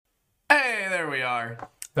there we are.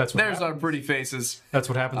 There's happens. Our pretty faces. That's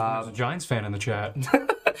what happens when there's a Giants fan in the chat.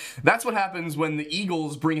 That's what happens when the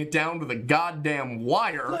Eagles bring it down to the goddamn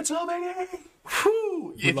wire. Let's go, baby!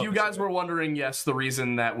 Whew. If you guys were wondering, yes, the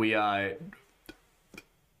reason that we,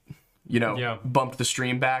 bumped the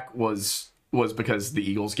stream back was because the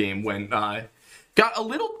Eagles game went, got a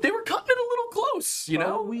little, they were cutting it a little close, you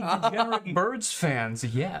know? We degenerate Birds fans,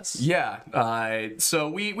 yes. Yeah, so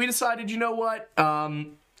we decided, you know what,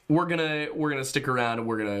 we're gonna stick around and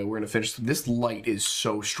we're gonna finish. This light is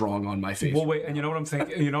so strong on my face. Well, wait, and you know what I'm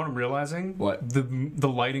thinking? You know what I'm realizing? What? The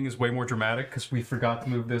lighting is way more dramatic because we forgot to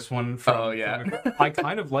move this one. I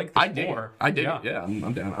kind of like this more. I did. Yeah,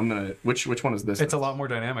 I'm down. I'm gonna. Which one is this? It's a lot more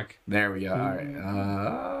dynamic. There we go. All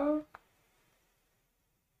right.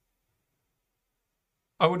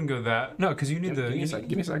 I wouldn't go that. No, because you need the. Give me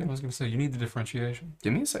a second. I was gonna say you need the differentiation.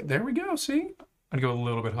 Give me a sec. There we go. See? I'd go a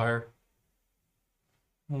little bit higher.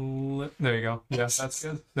 There you go. Yeah, that's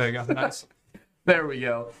good. There you go. Nice. There we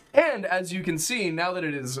go. And as you can see, now that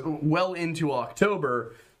it is well into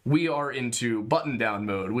October, we are into button-down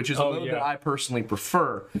mode, which is a mode that I personally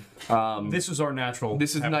prefer. This is our natural.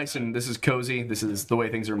 This is nice and this is cozy. This is the way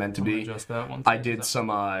things are meant to be. Just that one. I did some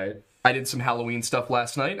Halloween stuff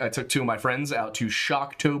last night. I took two of my friends out to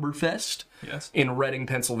Shocktoberfest in Reading,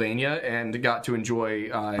 Pennsylvania, and got to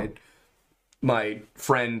enjoy my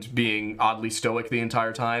friend being oddly stoic the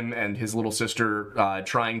entire time, and his little sister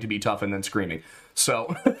trying to be tough and then screaming.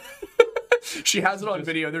 So she has it on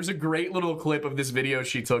video. There's a great little clip of this video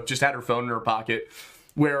she took, just had her phone in her pocket,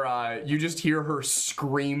 where you just hear her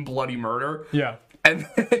scream bloody murder. Yeah. And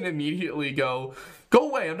then immediately go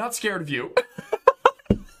away, I'm not scared of you.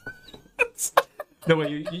 No,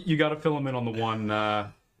 wait, you got to fill him in on the one,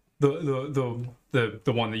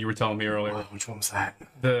 the one that you were telling me earlier. Oh, which one was that?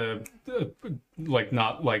 The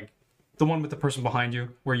one with the person behind you,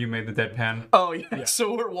 where you made the deadpan. Oh yeah.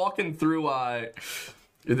 So we're walking through.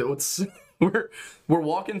 We're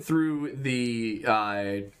walking through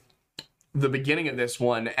the beginning of this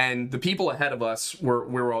one, and the people ahead of us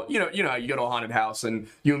we're all, you know how you go to a haunted house and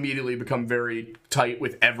you immediately become very tight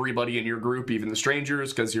with everybody in your group, even the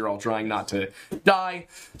strangers, because you're all trying not to die.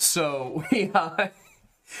 So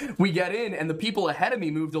we get in, and the people ahead of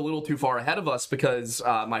me moved a little too far ahead of us because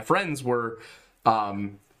my friends were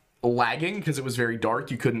lagging because it was very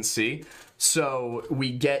dark. You couldn't see. So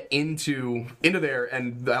we get into there,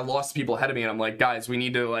 and I lost the people ahead of me, and I'm like, guys, we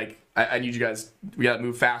need to, I need you guys, we gotta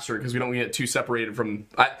move faster because we don't get too separated from,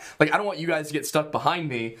 I don't want you guys to get stuck behind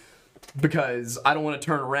me because I don't want to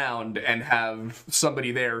turn around and have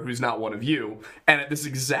somebody there who's not one of you. And at this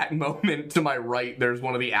exact moment to my right, there's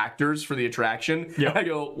one of the actors for the attraction. Yeah. And I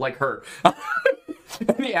go, like her.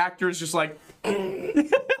 And the actor is just like, I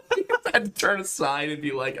had to turn aside and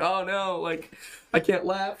be like, oh no, I can't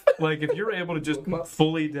laugh. If you're able to just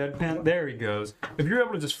fully deadpan, there he goes. If you're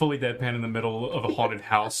able to just fully deadpan in the middle of a haunted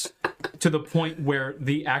house to the point where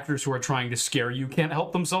the actors who are trying to scare you can't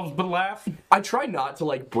help themselves but laugh. I try not to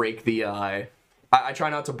break the I try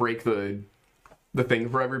not to break the thing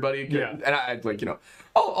for everybody. Yeah. And I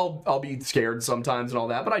I'll be scared sometimes and all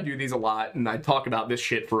that, but I do these a lot and I talk about this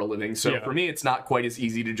shit for a living. So for me it's not quite as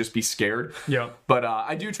easy to just be scared. Yeah. But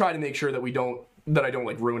I do try to make sure that I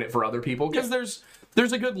don't ruin it for other people, because there's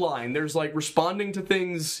a good line. There's responding to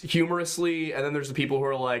things humorously, and then there's the people who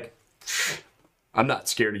are like, I'm not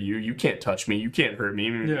scared of you. You can't touch me. You can't hurt me.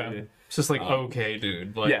 Yeah. It's just okay,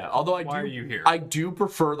 dude. Although why are you here? I do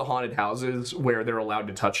prefer the haunted houses where they're allowed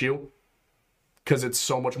to touch you, because it's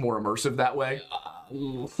so much more immersive that way.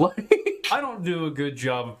 I don't do a good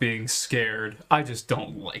job of being scared. I just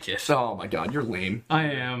don't like it. Oh my god, you're lame. I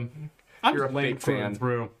am. You're a fake fan.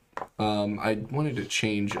 Through. I wanted to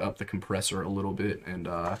change up the compressor a little bit and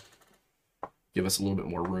give us a little bit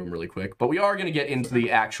more room really quick. But we are going to get into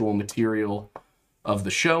the actual material of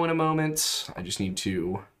the show in a moment. I just need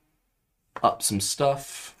to up some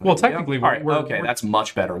stuff. Well, technically, that's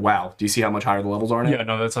much better. Wow. Do you see how much higher the levels are now? Yeah,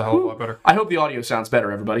 no, that's a hell of a lot better. I hope the audio sounds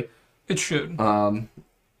better, everybody. It should.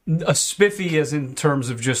 A spiffy as in terms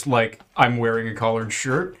of just I'm wearing a collared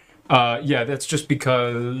shirt. That's just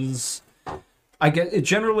because I get it.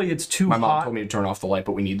 Generally, it's too hot. My mom told me to turn off the light,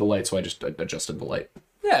 but we need the light, so I just adjusted the light.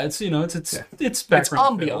 Yeah, it's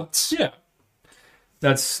background ambiance. Yeah,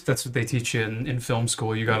 that's what they teach you in film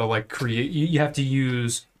school. You gotta create. You have to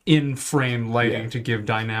use in-frame lighting to give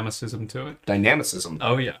dynamicism to it. Dynamicism?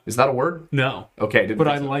 Oh yeah. Is that a word? No. Okay, but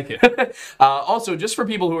I like it. Also, just for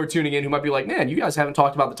people who are tuning in who might be like, man, you guys haven't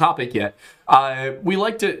talked about the topic yet.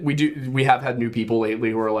 We have had new people lately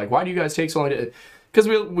who are like, why do you guys take so long to... because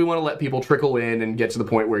we want to let people trickle in and get to the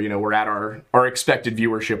point where, we're at our expected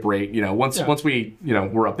viewership rate. Once we,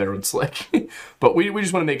 we're up there, it's like, but we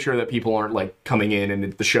just want to make sure that people aren't like coming in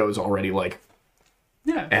and the show's already like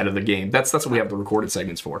ahead of the game. That's what we have the recorded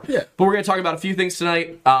segments for. Yeah. But we're going to talk about a few things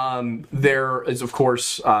tonight. There is, of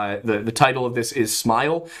course, the title of this is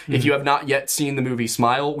Smile. If you have not yet seen the movie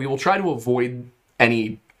Smile, we will try to avoid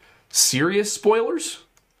any serious spoilers,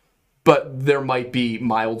 but there might be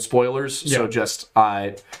mild spoilers. So just,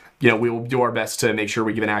 we will do our best to make sure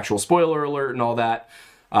we give an actual spoiler alert and all that.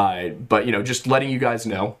 But, just letting you guys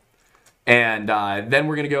know. And then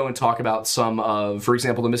we're going to go and talk about some of, for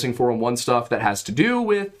example, the Missing 411 stuff that has to do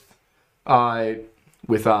with the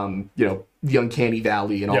Uncanny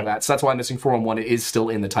Valley and all that. So that's why Missing 411 is still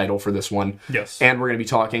in the title for this one. Yes. And we're going to be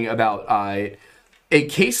talking about a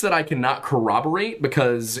case that I cannot corroborate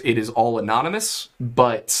because it is all anonymous,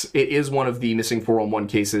 but it is one of the Missing 411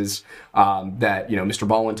 cases that, Mr.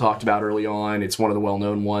 Ballin talked about early on. It's one of the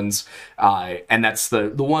well-known ones. And that's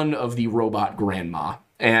the one of the robot grandma.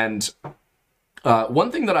 And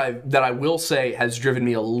one thing that I will say has driven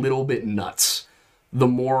me a little bit nuts, the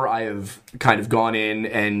more I have kind of gone in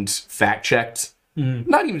and fact-checked,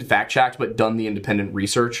 not even fact-checked, but done the independent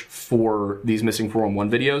research for these Missing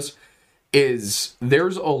 411 videos, is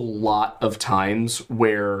there's a lot of times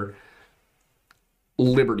where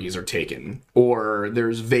liberties are taken, or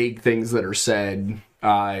there's vague things that are said.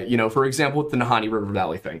 For example, with the Nahanni River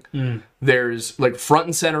Valley thing, there's like front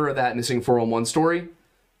and center of that Missing 411 story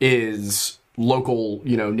is local,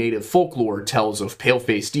 native folklore tells of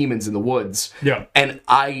pale-faced demons in the woods. Yeah. And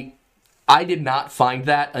I did not find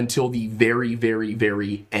that until the very, very,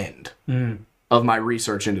 very end of my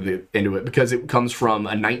research into it, because it comes from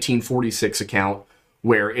a 1946 account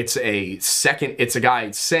where it's a guy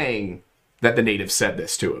saying that the natives said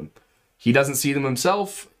this to him. He doesn't see them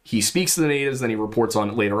himself. He speaks to the natives, then he reports on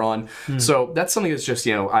it later on. So that's something that's just,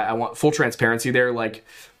 I want full transparency there. Like,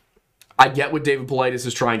 I get what David Paulides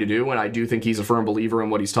is trying to do, and I do think he's a firm believer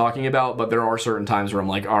in what he's talking about, but there are certain times where I'm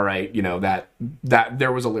like, all right, that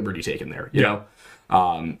there was a liberty taken there, you know?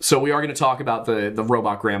 So we are going to talk about the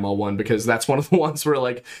robot grandma one, because that's one of the ones where,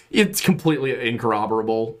 like, it's completely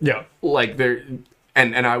incorroborable. Yeah. Like,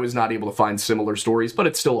 and I was not able to find similar stories, but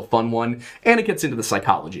it's still a fun one, and it gets into the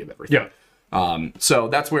psychology of everything. Yeah. So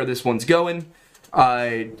that's where this one's going.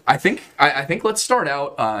 I think let's start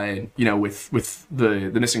out, with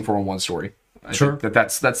the Missing 411 story. I think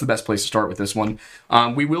that's the best place to start with this one.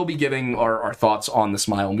 We will be giving our thoughts on the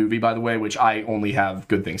Smile movie, by the way, which I only have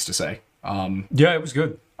good things to say. It was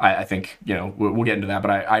good. I think, we'll get into that,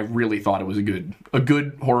 but I really thought it was a good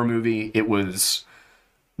horror movie. It was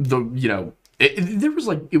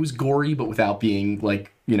it was gory, but without being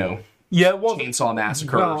like, Chainsaw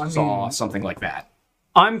Massacre, something like that.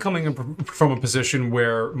 I'm coming from a position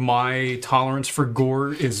where my tolerance for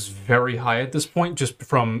gore is very high at this point, just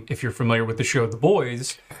from, if you're familiar with the show The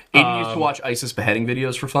Boys. Aiden used to watch ISIS beheading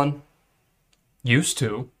videos for fun? Used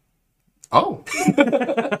to. Oh.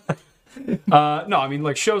 No, I mean,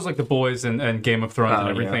 like, shows like The Boys and Game of Thrones and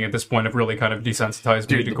everything at this point have really kind of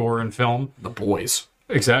desensitized me to gore in film. The Boys.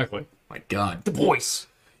 Exactly. My God. The Boys.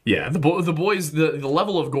 Yeah, the Boys, the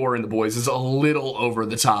level of gore in The Boys is a little over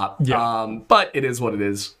the top. Yeah. But it is what it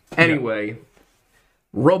is. Anyway,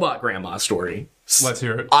 Robot Grandma story. Let's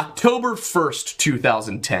hear it. October 1st,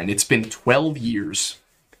 2010. It's been 12 years.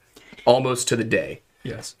 Almost to the day.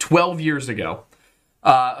 Yes. 12 years ago.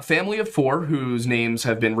 A family of 4 whose names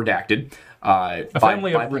have been redacted. A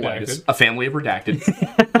family of redacted. A family of redacted.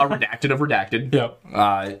 A redacted of redacted. Yep.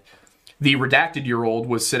 The redacted-year-old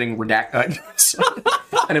was sitting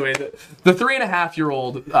Anyway, the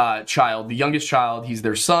 3.5-year-old child, the youngest child, he's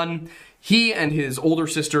their son. He and his older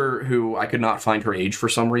sister, who I could not find her age for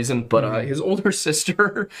some reason, but his older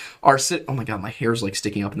sister are oh my God, my hair's like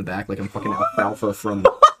sticking up in the back like I'm fucking alfalfa from...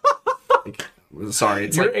 Sorry,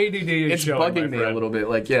 it's your like ADD is it's showing, bugging me a little bit.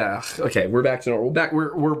 Like, yeah, okay, we're back to normal.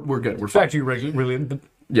 We're good. We're fine. Back to you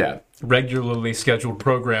regularly scheduled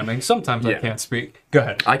programming. Sometimes I can't speak. Go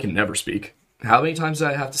ahead. I can never speak. How many times did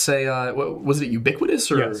I have to say? What, was it ubiquitous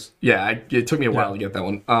or? Yes. Yeah, it took me a while to get that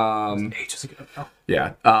one. Ages ago. Oh.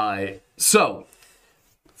 Yeah. So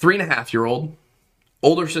 3.5-year-old,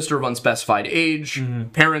 older sister of unspecified age.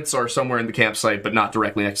 Parents are somewhere in the campsite, but not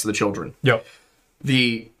directly next to the children. Yep.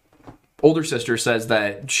 The older sister says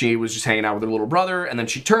that she was just hanging out with her little brother, and then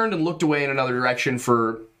she turned and looked away in another direction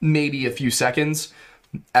for maybe a few seconds,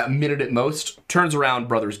 a minute at most, turns around,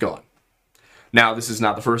 brother's gone. Now, this is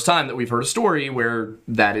not the first time that we've heard a story where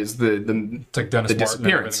that is it's like Dennis the Martin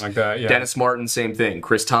disappearance. And like that, yeah. Dennis Martin, same thing.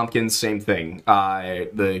 Chris Tompkins, same thing.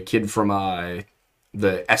 The kid from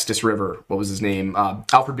the Estes River. What was his name?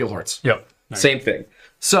 Alfred Beelhart's. Yep. Nice. Same thing.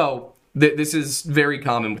 So this is very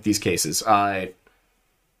common with these cases.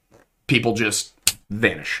 People just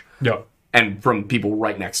vanish. Yep. And from people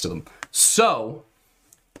right next to them. So,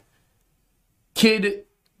 kid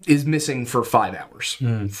is missing for 5 hours.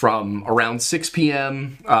 From around 6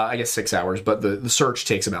 p.m., I guess 6 hours, but the search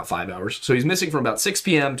takes about 5 hours. So he's missing from about 6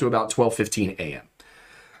 p.m. to about 12:15 a.m.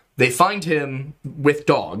 They find him with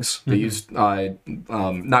dogs. They used, not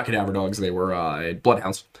cadaver dogs, they were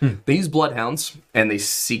bloodhounds. They use bloodhounds, and they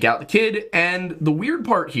seek out the kid. And the weird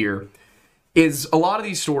part here is a lot of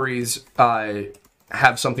these stories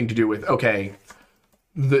have something to do with, okay,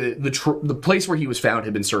 the place where he was found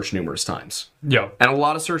had been searched numerous times. Yeah. And a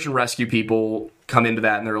lot of search and rescue people come into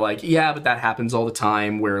that and they're like, yeah, but that happens all the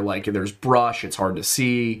time where, like, there's brush, it's hard to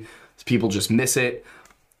see, people just miss it.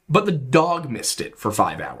 But the dog missed it for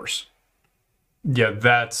 5 hours. Yeah,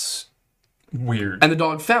 that's weird. And the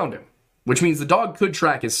dog found him, which means the dog could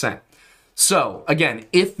track his scent. So, again,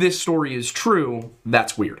 if this story is true,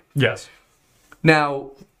 that's weird. Yes.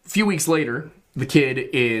 Now, a few weeks later, the kid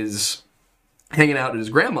is hanging out at his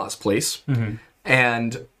grandma's place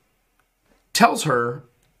and tells her,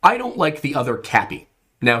 I don't like the other Cappy.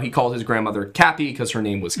 Now, he called his grandmother Cappy because her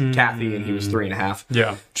name was Kathy and he was 3.5.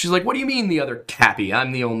 Yeah. She's like, what do you mean the other Cappy?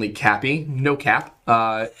 I'm the only Cappy. No cap.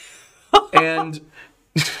 And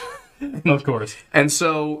of course. And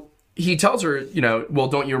so he tells her, well,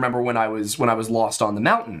 don't you remember when I was lost on the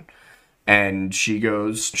mountain? And she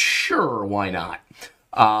goes, sure, why not?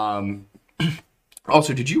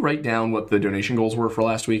 Also, did you write down what the donation goals were for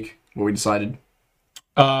last week? What we decided?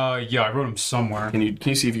 Yeah, I wrote them somewhere. Can you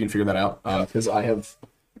see if you can figure that out? Because I have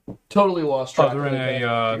totally lost track.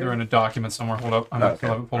 They're in a document somewhere. Hold up. I'm gonna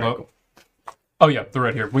have it pulled up. Cool. Oh yeah, they're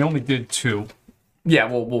right here. We only did 2.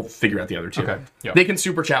 Yeah, we'll figure out the other 2. Okay. Yeah. They can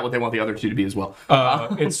super chat what they want the other 2 to be as well.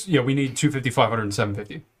 We need 250, 500, and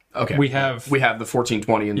 750. Okay. We have the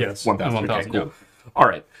 1420 and the 1000. And 1000. Okay, cool. All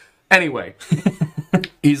right. Anyway,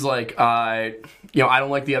 he's like, I don't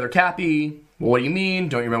like the other Cappy. Well, what do you mean?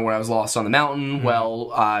 Don't you remember when I was lost on the mountain? Well,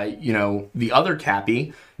 the other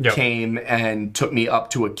Cappy came and took me up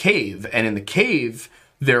to a cave. And in the cave,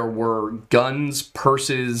 there were guns,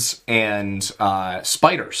 purses, and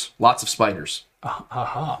spiders. Lots of spiders.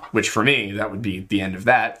 Which for me, that would be the end of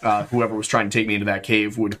that. Whoever was trying to take me into that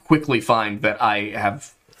cave would quickly find that I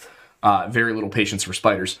have very little patience for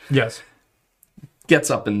spiders. Yes. Gets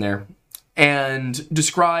up in there and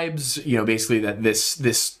describes, basically that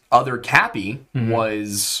this other Cappy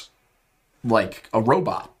was like a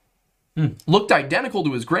robot. Looked identical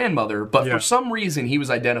to his grandmother, but for some reason he was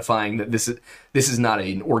identifying that this is not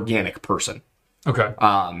an organic person. Okay.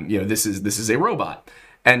 This is a robot.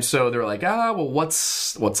 And so they're like, well,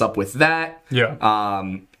 what's up with that? Yeah.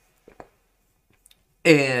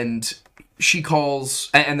 And she calls,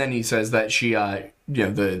 and then he says that she,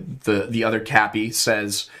 the other Cappy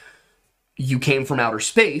says, you came from outer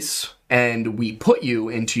space, and we put you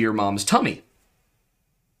into your mom's tummy.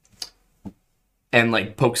 And,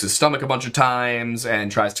 like, pokes his stomach a bunch of times,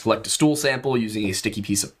 and tries to collect a stool sample using a sticky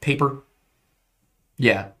piece of paper.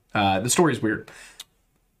 Yeah, the story's weird.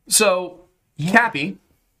 So, Cappy,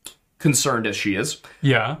 concerned as she is.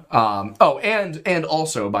 Yeah. And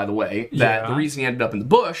also, by the way, that the reason he ended up in the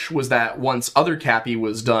bush was that once other Cappy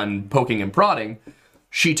was done poking and prodding,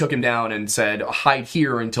 she took him down and said, hide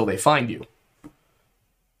here until they find you.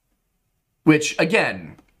 Which,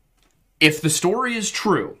 again, if the story is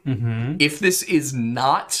true, if this is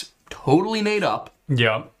not totally made up,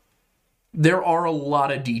 there are a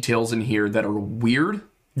lot of details in here that are weird.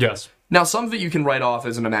 Yes. Now, some of it you can write off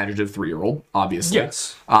as an imaginative 3-year-old, obviously.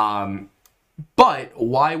 Yes. But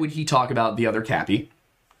why would he talk about the other Cappy?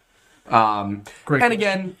 Great question.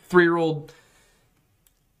 Again, 3-year-old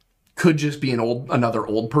could just be another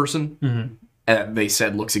old person. They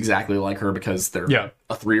said looks exactly like her because they're a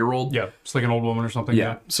 3-year-old. Yeah, it's like an old woman or something.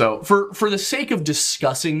 Yeah. So for the sake of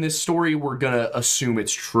discussing this story, we're gonna assume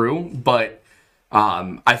it's true. But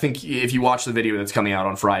I think if you watch the video that's coming out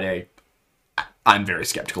on Friday, I'm very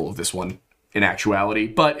skeptical of this one in actuality.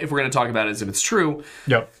 But if we're gonna talk about it as if it's true,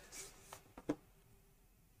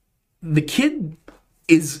 the kid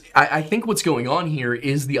is. I think what's going on here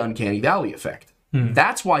is the Uncanny Valley effect.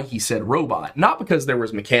 That's why he said robot, not because there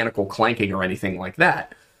was mechanical clanking or anything like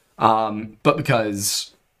that, but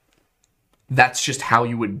because that's just how a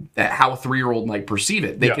 3-year-old might perceive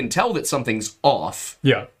it. They can tell that something's off.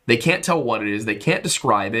 Yeah. They can't tell what it is. They can't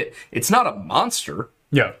describe it. It's not a monster.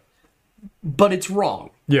 Yeah. But it's wrong.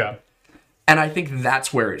 Yeah. And I think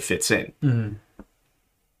that's where it fits in.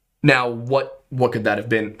 Now, what could that have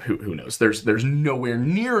been? Who knows? There's nowhere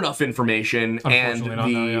near enough information, and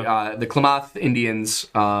the Klamath Indians,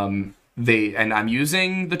 and I'm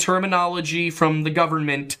using the terminology from the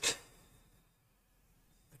government.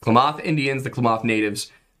 Klamath Indians, the Klamath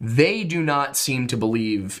natives, they do not seem to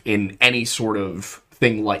believe in any sort of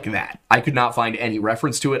thing like that. I could not find any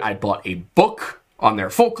reference to it. I bought a book on their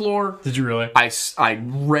folklore. Did you really? I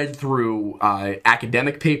read through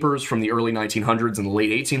academic papers from the early 1900s and the late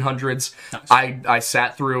 1800s. Nice. I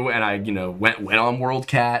sat through and I went on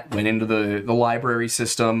WorldCat, went into the library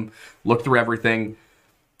system, looked through everything,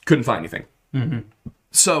 couldn't find anything. Mm-hmm.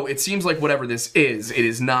 So it seems like whatever this is, it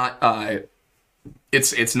is not.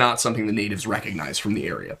 It's not something the natives recognize from the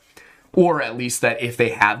area. Or at least that if they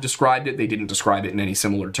have described it, they didn't describe it in any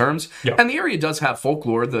similar terms. Yep. And the area does have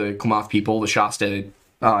folklore. The Klamath people, the Shasta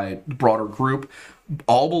broader group,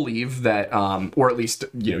 all believe that, or at least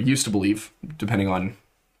used to believe, depending on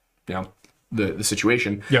the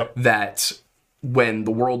situation, yep, that when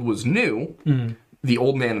the world was new, the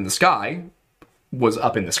old man in the sky was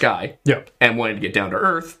up in the sky, yep, and wanted to get down to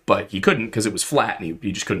Earth, but he couldn't because it was flat and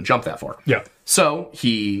he just couldn't jump that far. Yeah. So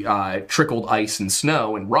he trickled ice and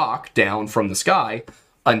snow and rock down from the sky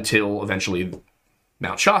until eventually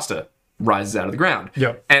Mount Shasta rises out of the ground.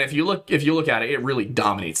 Yep. And if you look at it, it really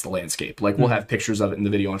dominates the landscape. Like we'll have pictures of it in the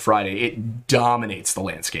video on Friday. It dominates the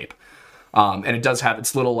landscape. And it does have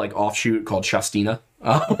its little like offshoot called Shastina,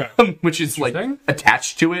 which is like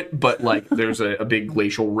attached to it, but like there's a big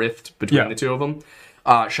glacial rift between the two of them.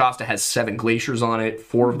 Shasta has 7 glaciers on it.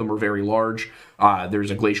 4 of them are very large. There's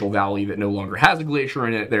a glacial valley that no longer has a glacier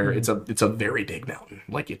in it. It's a very big mountain.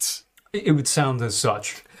 Like it would sound as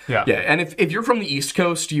such. Yeah. Yeah. And if you're from the East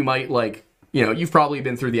Coast, you might you've probably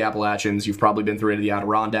been through the Appalachians. You've probably been through the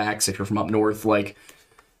Adirondacks. If you're from up north,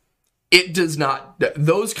 it does not.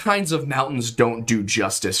 Those kinds of mountains don't do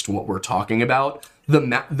justice to what we're talking about.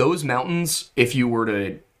 Those mountains, if you were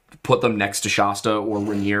to put them next to Shasta or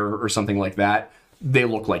Rainier or something like that, they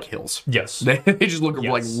look like hills. Yes. They just look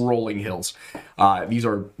like rolling hills. These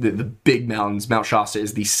are the big mountains. Mount Shasta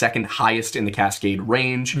is the second highest in the Cascade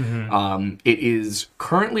Range. Mm-hmm. It is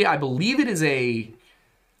currently, I believe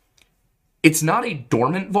it's not a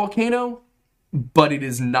dormant volcano, but it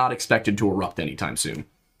is not expected to erupt anytime soon.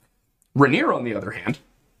 Rainier, on the other hand,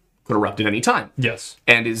 could erupt at any time. Yes.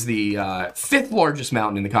 And is the 5th largest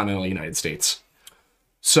mountain in the continental United States.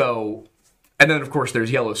 So, and then of course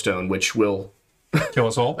there's Yellowstone, which will kill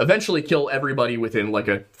us all. Eventually kill everybody within like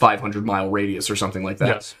a 500-mile radius or something like that.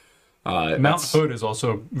 Yes. Mount Hood is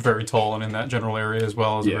also very tall and in that general area as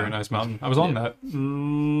well. It's a very nice mountain. I was on that a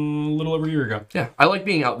little over a year ago. Yeah. I like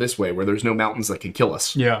being out this way where there's no mountains that can kill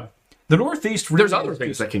us. Yeah. The Northeast really there's other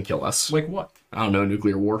things that can kill us. Like what? I don't know,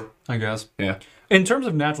 nuclear war. I guess. Yeah. In terms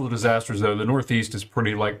of natural disasters though, the Northeast is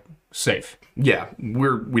pretty safe. Yeah.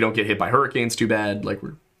 We don't get hit by hurricanes too bad. Like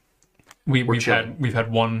we've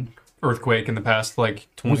had one earthquake in the past 20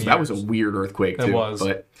 years. That was a weird earthquake too. It was.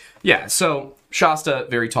 But yeah, so Shasta,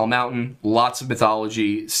 very tall mountain, lots of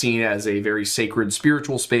mythology, seen as a very sacred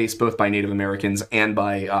spiritual space, both by Native Americans and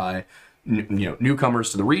by newcomers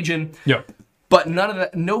to the region. Yep. But none of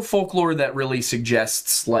that, no folklore that really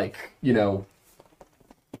suggests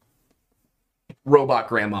robot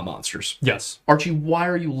grandma monsters. Yes. Archie, why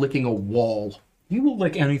are you licking a wall? He will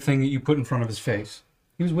lick anything that you put in front of his face.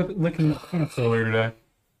 He was licking the plants earlier today.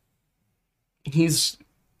 He's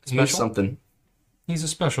something. He's a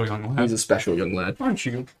special young lad. He's a special young lad. Aren't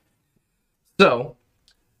you? So,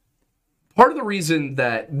 part of the reason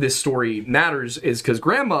that this story matters is because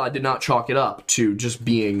Grandma did not chalk it up to just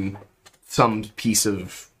being some piece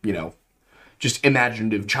of, just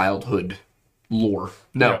imaginative childhood lore.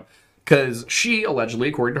 No. Because she, allegedly,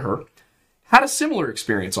 according to her, had a similar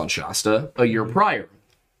experience on Shasta a year prior.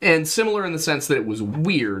 And similar in the sense that it was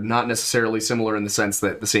weird, not necessarily similar in the sense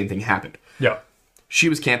that the same thing happened. Yeah. She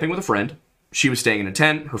was camping with a friend. She was staying in a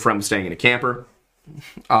tent. Her friend was staying in a camper.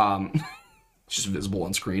 It's just visible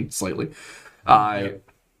on screen slightly. And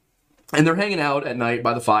they're hanging out at night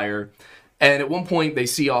by the fire. And at one point, they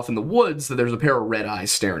see off in the woods that there's a pair of red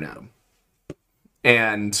eyes staring at them.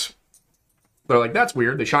 And they're like, that's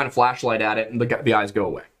weird. They shine a flashlight at it, and the eyes go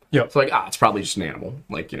away. Yeah. It's like, it's probably just an animal.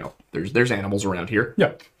 There's animals around here.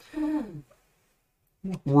 Yeah.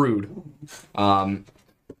 Rude.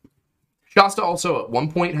 Shasta also at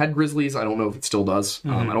one point had grizzlies. I don't know if it still does.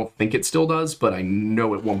 I don't think it still does, but I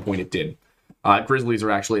know at one point it did. Grizzlies are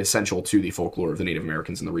actually essential to the folklore of the Native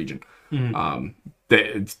Americans in the region.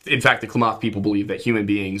 In fact, the Klamath people believe that human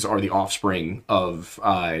beings are the offspring of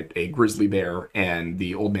a grizzly bear and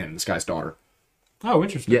the old man in the sky's daughter. Oh,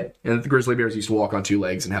 interesting. Yeah, and the grizzly bears used to walk on 2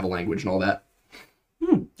 legs and have a language and all that.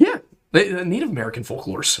 Yeah. The Native American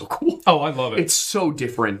folklore is so cool. Oh, I love it. It's so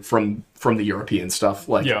different from the European stuff.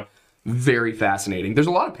 Like, Yeah. very fascinating. There's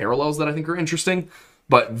a lot of parallels that I think are interesting,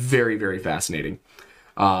 but very, very fascinating.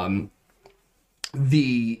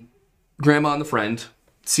 The grandma and the friend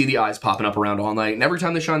see the eyes popping up around all night, and every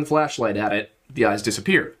time they shine the flashlight at it, the eyes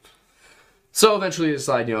disappear. So eventually they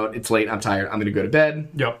decide, it's late, I'm tired, I'm going to go to bed.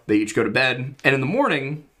 Yep. They each go to bed, and in the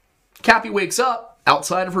morning, Cappy wakes up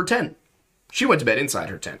outside of her tent. She went to bed inside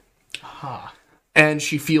her tent. And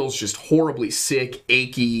she feels just horribly sick,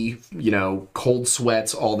 achy, cold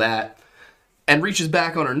sweats, all that, and reaches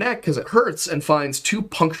back on her neck because it hurts and finds 2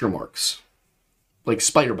 puncture marks, like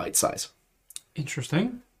spider bite size.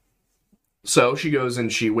 Interesting. So she goes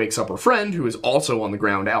and she wakes up her friend, who is also on the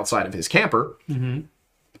ground outside of his camper. Mm-hmm.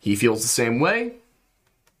 He feels the same way.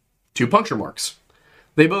 2 puncture marks.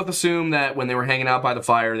 They both assume that when they were hanging out by the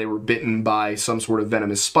fire, they were bitten by some sort of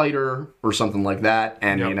venomous spider or something like that.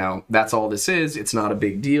 And, Yep. That's all this is. It's not a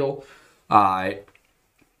big deal. And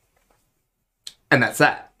that's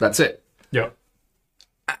that. That's it. Yep.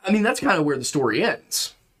 I mean, that's kind of where the story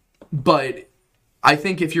ends. But I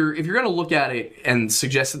think if you're going to look at it and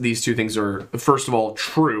suggest that these 2 things are, first of all,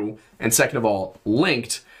 true, and second of all,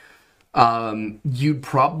 linked, you'd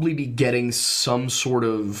probably be getting some sort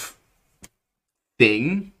of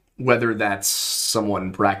thing, whether that's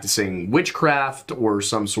someone practicing witchcraft or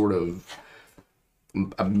some sort of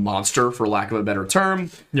a monster, for lack of a better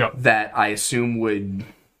term, Yep. that I assume would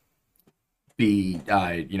be,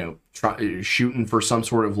 shooting for some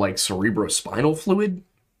sort of like cerebrospinal fluid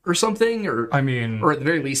or something, or I mean, or at the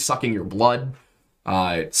very least sucking your blood,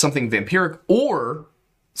 something vampiric, or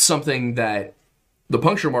something that the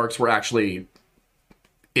puncture marks were actually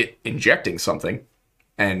injecting something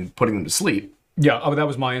and putting them to sleep. yeah, that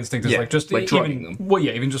was my instinct. Is Yeah, like just like drugging even, them. well,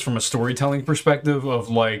 yeah, even just from a storytelling perspective of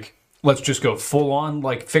like, let's just go full on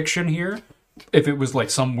like fiction here. If it was like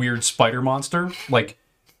some weird spider monster, like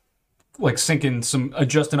sinking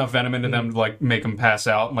just enough venom into them to like make them pass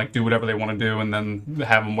out and like do whatever they want to do, and then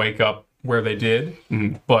have them wake up where they did.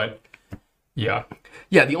 Mm-hmm. But yeah.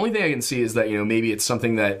 Yeah, the only thing I can see is that, maybe it's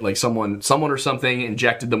something that, like, someone or something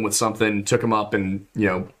injected them with something, took them up and,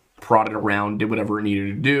 prodded around, did whatever it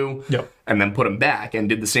needed to do, Yep. and then put him back, and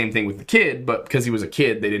did the same thing with the kid, but because he was a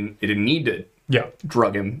kid, they didn't need to Yeah.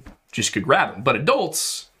 drug him, just could grab him. But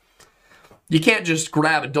adults, you can't just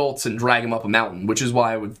grab adults and drag them up a mountain, which is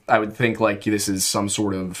why I would think, like, this is some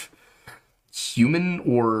sort of human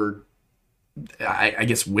or, I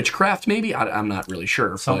guess, witchcraft, maybe? I'm not really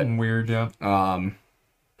sure. Something weird, yeah.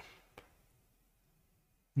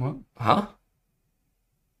 What? Huh?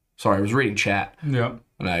 Sorry, I was reading chat, Yeah.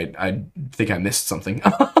 and I think I missed something.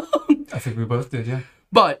 I think we both did, yeah.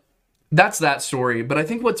 But that's that story. But I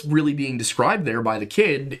think what's really being described there by the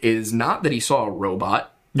kid is not that he saw a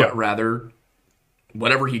robot, Yeah. but rather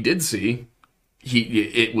whatever he did see,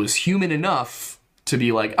 it was human enough to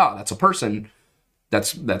be like, oh, that's a person.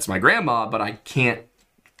 That's my grandma, but I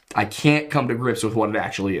can't come to grips with what it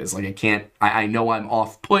actually is. Like, I know I'm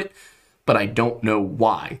off put, but I don't know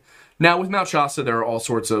why. Now, with Mount Shasta, there are all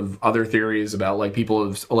sorts of other theories about, like, people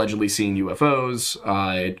have allegedly seen UFOs,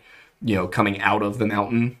 coming out of the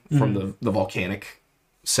mountain from the volcanic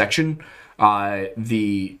section.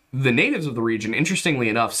 The natives of the region, interestingly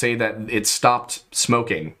enough, say that it stopped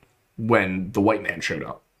smoking when the white man showed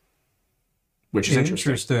up, which is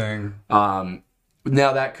interesting.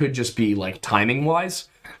 Now, that could just be, like, timing-wise.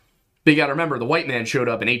 But you gotta remember, the white man showed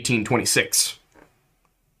up in 1826.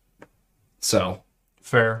 So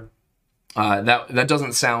Fair. That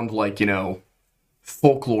doesn't sound like,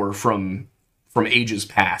 folklore from ages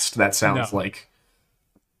past. That sounds like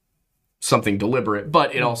something deliberate,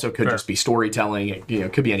 but it also could just be storytelling.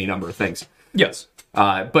 It could be any number of things. Yes.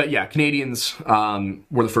 But yeah, Canadians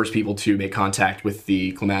were the first people to make contact with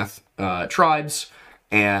the Klamath tribes,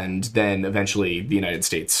 and then eventually the United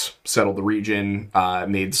States settled the region,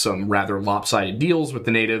 made some rather lopsided deals with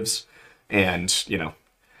the natives, and,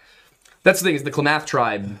 that's the thing, is the Klamath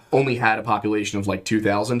tribe only had a population of like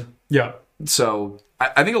 2,000. Yeah. So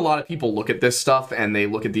I think a lot of people look at this stuff and they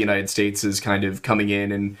look at the United States as kind of coming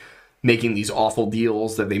in and making these awful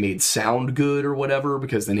deals that they made sound good or whatever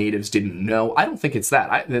because the natives didn't know. I don't think it's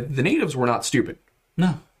that. The natives were not stupid.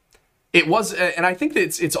 No. It was, and I think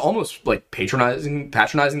that it's almost like patronizing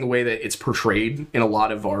the way that it's portrayed in a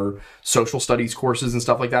lot of our social studies courses and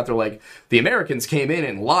stuff like that. They're like, the Americans came in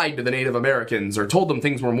and lied to the Native Americans or told them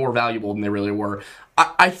things were more valuable than they really were.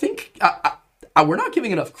 I think we're not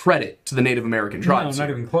giving enough credit to the Native American tribes. No,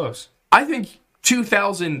 not even close. I think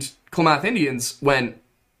 2,000 Klamath Indians went,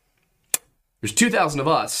 there's 2,000 of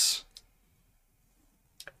us,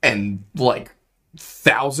 and like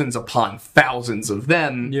thousands upon thousands of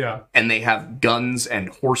them. Yeah. And they have guns and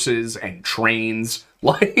horses and trains.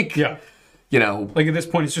 Like, Yeah. you know, Like at this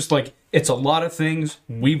point, it's just like, it's a lot of things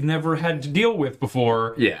we've never had to deal with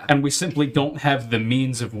before. Yeah. And we simply don't have the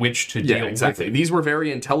means of which to deal exactly. with it. These were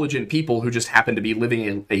very intelligent people who just happened to be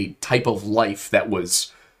living a type of life that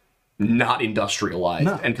was not industrialized.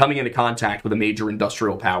 No. And coming into contact with a major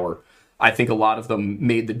industrial power, I think a lot of them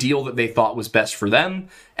made the deal that they thought was best for them.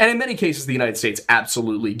 And in many cases, the United States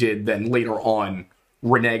absolutely did then later on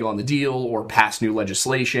renege on the deal or pass new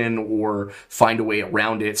legislation or find a way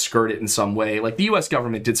around it, skirt it in some way. Like, the U.S.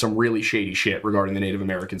 government did some really shady shit regarding the Native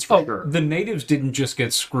Americans for sure. The natives didn't just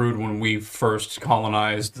get screwed when we first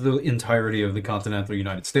colonized the entirety of the continental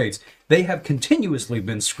United States. They have continuously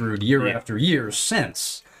been screwed year after year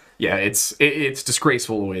since. Yeah, it's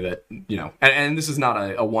disgraceful the way that, you know, and this is not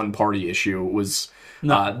a one-party issue. It was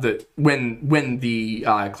when the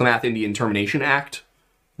Klamath Indian Termination Act,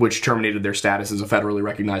 which terminated their status as a federally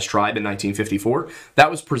recognized tribe in 1954, that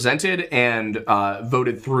was presented and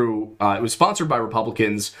voted through. It was sponsored by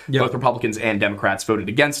Republicans. Yep. Both Republicans and Democrats voted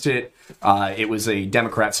against it. It was a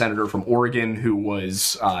Democrat senator from Oregon who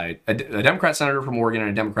was a Democrat senator from Oregon and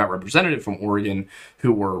a Democrat representative from Oregon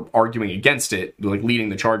who were arguing against it, like leading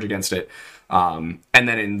the charge against it. And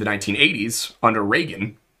then in the 1980s, under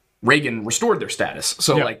Reagan restored their status.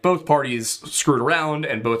 So like both parties screwed around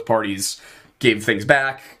and both parties gave things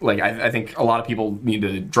back. Like, I think a lot of people need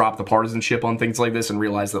to drop the partisanship on things like this and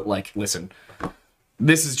realize that, like, listen,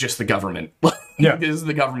 this is just the government. Yeah. This is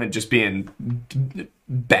the government just being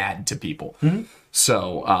bad to people. Mm-hmm.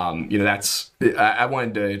 So, you know, that's, I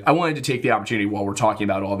wanted to take the opportunity while we're talking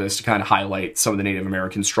about all this to kind of highlight some of the Native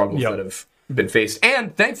American struggles that have been faced.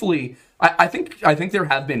 And thankfully, I think there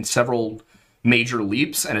have been several major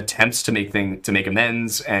leaps and attempts to make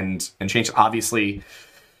amends and change. Obviously,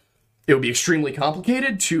 it would be extremely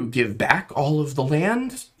complicated to give back all of the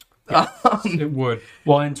land. It would.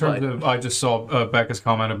 Well, in terms of, I just saw Becca's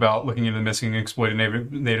comment about looking into missing and exploited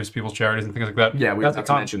Natives people's charities and things like that. Yeah, we have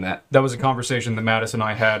to mention that. That was a conversation that Mattis and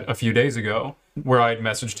I had a few days ago, where I had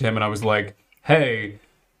messaged him and I was like, hey,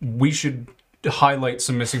 we should highlight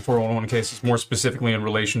some missing 411 cases, more specifically in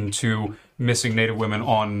relation to missing Native women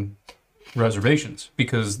on reservations,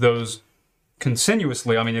 because those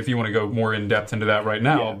continuously, I mean, if you want to go more in depth into that right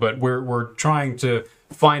now, but we're trying to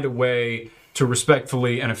find a way to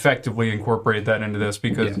respectfully and effectively incorporate that into this,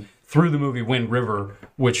 because through the movie Wind River,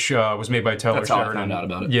 which was made by Taylor Sheridan. That's how I found out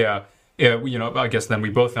about it. Yeah, you know, I guess then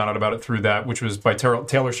we both found out about it through that, which was by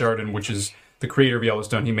Taylor Sheridan, which is the creator of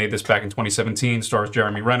Yellowstone. He made this back in 2017, stars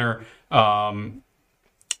Jeremy Renner.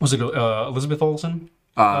 Was it Elizabeth Olsen?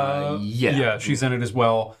 Yeah, she's in it as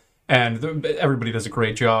well. And everybody does a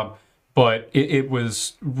great job. But it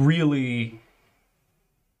was really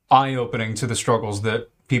eye-opening to the struggles that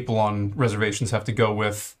people on reservations have to go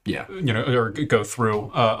with, you know, or go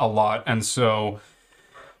through a lot. And so,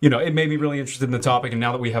 you know, it made me really interested in the topic. And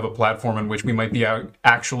now that we have a platform in which we might be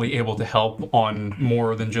actually able to help on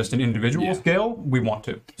more than just an individual scale, we want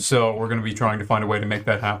to. So we're going to be trying to find a way to make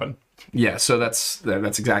that happen. Yeah, so that's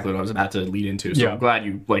exactly what I was about to lead into. So I'm glad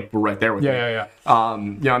you were right there with me. Yeah.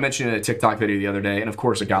 You know, I mentioned a TikTok video the other day, and of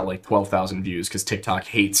course it got like 12,000 views because TikTok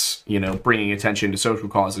hates, you know, bringing attention to social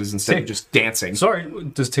causes instead of just dancing. Sorry,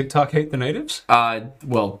 does TikTok hate the natives?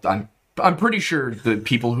 Well, I'm pretty sure the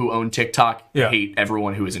people who own TikTok hate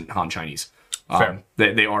everyone who isn't Han Chinese. Fair.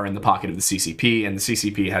 They are in the pocket of the CCP, and the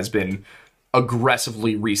CCP has been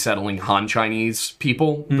aggressively resettling Han Chinese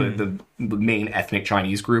people, the main ethnic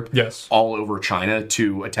Chinese group, all over China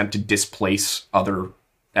to attempt to displace other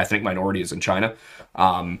ethnic minorities in China.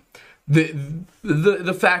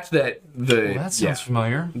 The fact that that sounds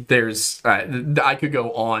familiar. There's I could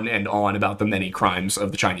go on and on about the many crimes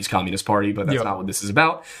of the Chinese Communist Party, but that's not what this is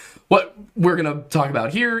about. What we're going to talk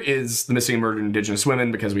about here is the missing and murdered Indigenous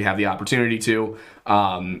women, because we have the opportunity to.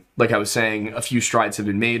 Like I was saying, a few strides have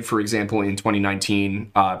been made. For example, in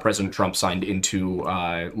 2019, President Trump signed into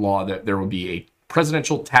law that there will be a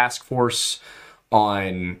presidential task force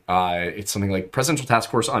on, it's something like Presidential Task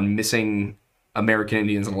Force on Missing American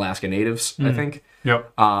Indians and Alaska Natives, I think.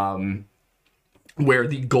 Yep. Where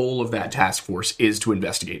the goal of that task force is to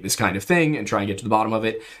investigate this kind of thing and try and get to the bottom of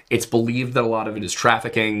it. It's believed that a lot of it is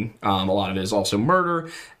trafficking, a lot of it is also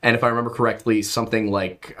murder, and if I remember correctly, something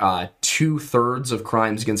like 2/3 of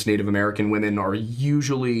crimes against Native American women are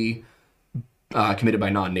usually committed by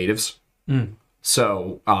non-natives.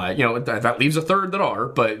 So, you know, that leaves a third that are,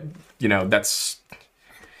 but, you know, that's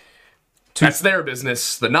their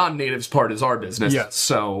business. The non-natives part is our business. Yes.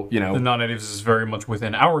 So, you know, the non-natives is very much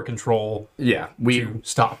within our control. Yeah, to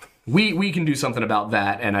stop. we can do something about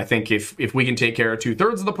that. And I think if we can take care of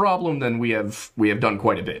 2/3 of the problem, then we have done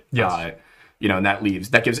quite a bit. Yes. And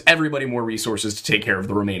that gives everybody more resources to take care of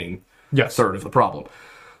the remaining Yes. third of the problem.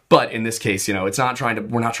 But in this case, it's not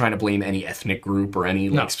we're not trying to blame any ethnic group or any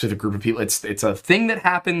specific group of people. It's a thing that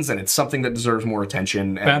happens, and it's something that deserves more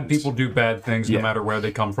attention. Bad people do bad things no matter where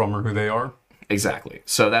they come from or who they are. Exactly.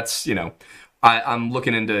 So that's, I'm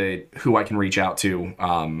looking into who I can reach out to.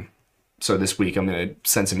 So this week I'm going to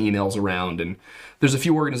send some emails around, and there's a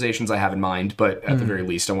few organizations I have in mind, but at the very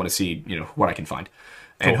least I want to see, what I can find.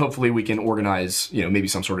 And hopefully we can organize, maybe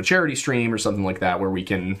some sort of charity stream or something like that where we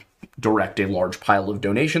can direct a large pile of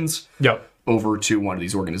donations over to one of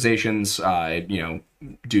these organizations,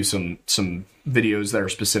 do some videos that are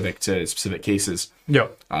specific to specific cases.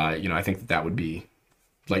 I think that would be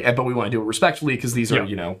but we want to do it respectfully because these are,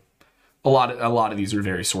 a lot of these are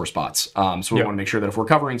very sore spots. So we want to make sure that if we're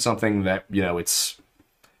covering something that, it's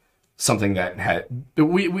something that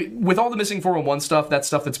we with all the missing 401 stuff, that's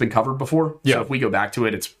stuff that's been covered before. So if we go back to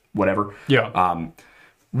it, it's whatever.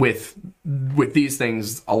 With these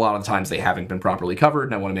things, a lot of the times they haven't been properly covered,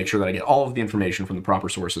 and I want to make sure that I get all of the information from the proper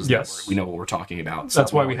sources. Yes. We know what we're talking about. So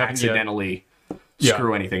that's why we haven't accidentally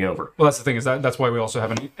screw anything over. Well, that's the thing is that's why we also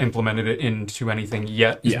haven't implemented it into anything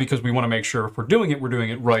yet. Is because we want to make sure if we're doing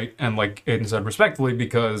it right, and like Aiden said, respectfully,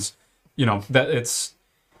 because that it's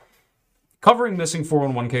covering missing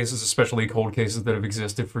 411 cases, especially cold cases that have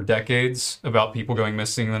existed for decades about people going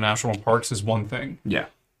missing in the national parks, is one thing.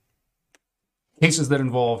 Cases that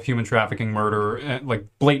involve human trafficking, murder, like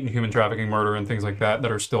blatant human trafficking, murder, and things like that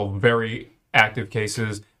are still very active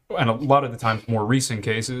cases, and a lot of the times more recent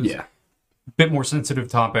cases. Bit more sensitive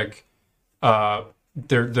topic.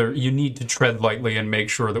 You need to tread lightly and make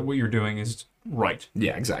sure that what you're doing is right.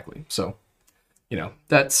 Yeah, exactly. So,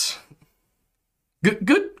 that's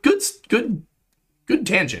good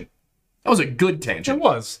tangent. That was a good tangent. It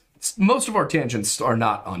was. Most of our tangents are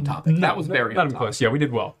not on topic. That was very on topic. Close. Yeah, we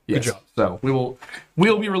did well. Yes. Good job. So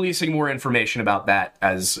we'll be releasing more information about that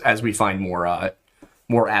as we find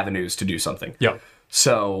more avenues to do something.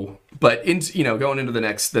 So, but going into the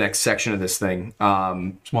next section of this thing,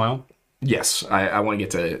 Smile. Yes, I want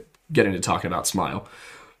to get into talking about Smile,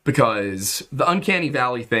 because the Uncanny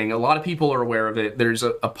Valley thing, a lot of people are aware of it. There's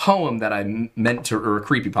a poem that I meant to, or a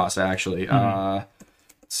creepypasta actually. Let's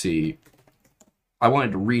see. I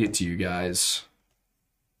wanted to read it to you guys.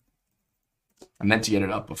 I meant to get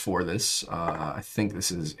it up before this. I think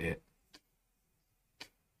this is it.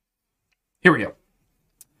 Here we go.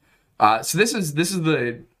 So this is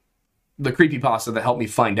the creepypasta that helped me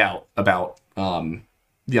find out about the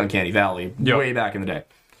Uncanny Valley way back in the day.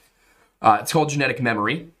 It's called Genetic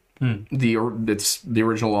Memory. The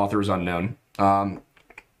original author is unknown,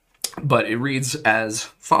 but it reads as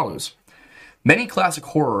follows. Many classic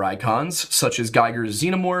horror icons, such as Geiger's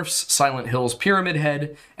xenomorphs, Silent Hill's Pyramid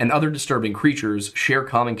Head, and other disturbing creatures, share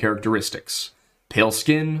common characteristics. Pale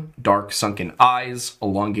skin, dark sunken eyes,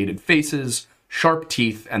 elongated faces, sharp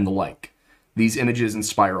teeth, and the like. These images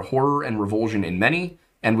inspire horror and revulsion in many,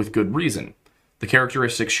 and with good reason. The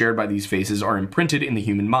characteristics shared by these faces are imprinted in the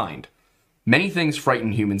human mind. Many things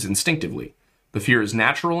frighten humans instinctively. The fear is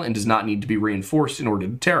natural and does not need to be reinforced in order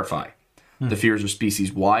to terrify. The fears are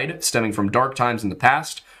species-wide, stemming from dark times in the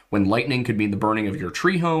past, when lightning could mean the burning of your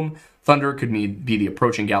tree home, thunder could be the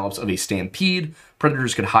approaching gallops of a stampede,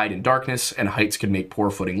 predators could hide in darkness, and heights could make poor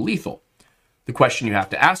footing lethal. The question you have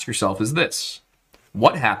to ask yourself is this.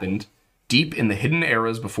 What happened, deep in the hidden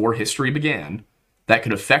eras before history began, that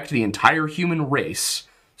could affect the entire human race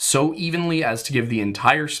so evenly as to give the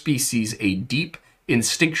entire species a deep,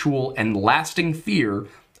 instinctual, and lasting fear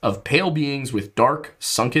of pale beings with dark,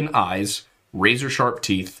 sunken eyes, razor-sharp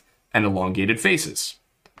teeth, and elongated faces?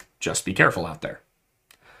 Just be careful out there.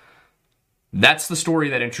 That's the story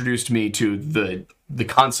that introduced me to the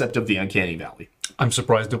concept of the Uncanny Valley. I'm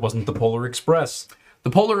surprised it wasn't the Polar Express. The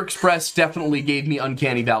Polar Express definitely gave me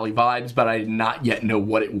Uncanny Valley vibes, but I did not yet know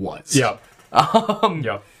what it was.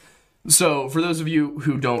 So, for those of you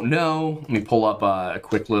who don't know, let me pull up a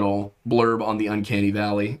quick little blurb on the Uncanny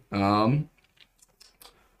Valley. Let's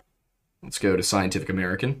go to Scientific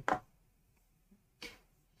American.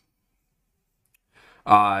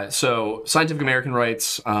 So, Scientific American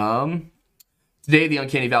writes, today, the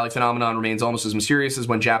Uncanny Valley phenomenon remains almost as mysterious as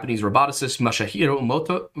when Japanese roboticist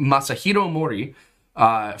Masahiro Mori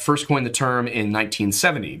first coined the term in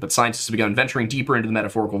 1970, but scientists have begun venturing deeper into the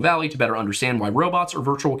metaphorical valley to better understand why robots or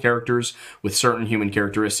virtual characters with certain human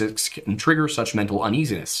characteristics can trigger such mental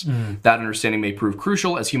uneasiness. That understanding may prove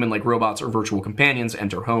crucial as human-like robots or virtual companions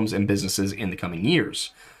enter homes and businesses in the coming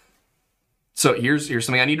years. So here's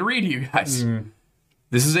something I need to read to you guys.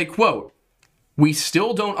 This is a quote. "We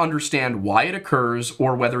still don't understand why it occurs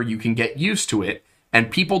or whether you can get used to it,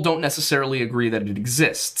 and people don't necessarily agree that it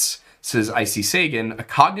exists," says Icy Sagan, a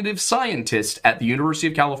cognitive scientist at the University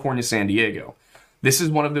of California, San Diego. This is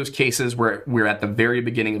one of those cases where we're at the very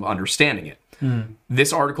beginning of understanding it.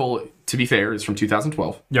 This article, to be fair, is from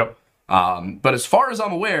 2012. Yep. But as far as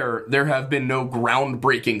I'm aware, there have been no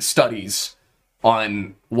groundbreaking studies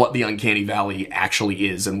on what the uncanny valley actually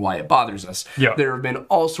is and why it bothers us. Yeah. There have been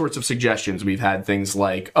all sorts of suggestions. We've had things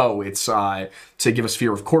like, oh, it's to give us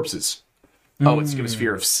fear of corpses. Oh, it's to give us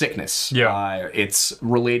fear of sickness. Yeah. It's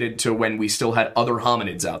related to when we still had other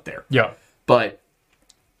hominids out there. Yeah. But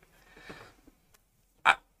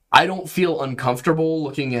I don't feel uncomfortable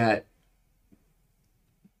looking at,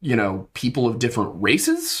 people of different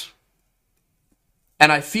races.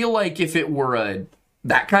 And I feel like if it were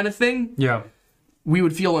that kind of thing, Yeah. we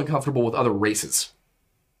would feel uncomfortable with other races.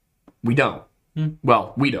 We don't.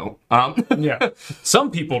 Well, we don't. Yeah. Some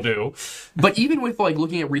people do. But even with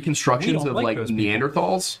looking at reconstructions We of don't like those people.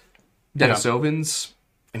 Neanderthals, Denisovans,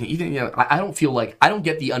 and even I don't feel like I don't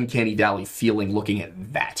get the uncanny valley feeling looking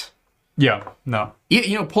at that. Yeah. No.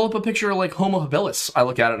 Pull up a picture of Homo habilis. I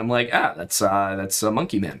look at it and I'm like, that's a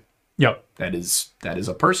monkey man. Yep. That is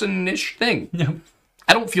a person-ish thing. Yep.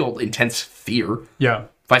 I don't feel intense fear. Yeah.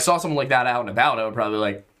 If I saw something like that out and about, I would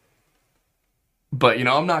probably but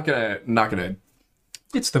I'm not gonna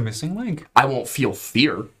It's the missing link. I won't feel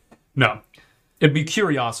fear. No. It'd be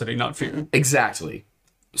curiosity, not fear. Exactly.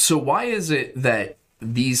 So why is it that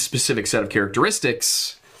these specific set of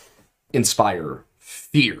characteristics inspire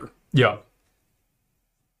fear? Yeah.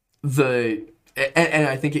 And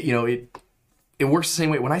I think it works the same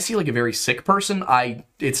way. When I see a very sick person,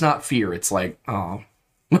 it's not fear. It's oh.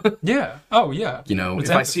 Yeah. Oh, yeah.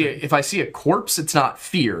 It's if I see a corpse, it's not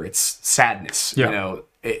fear. It's sadness. Yeah.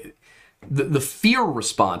 The fear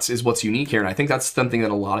response is what's unique here, and I think that's something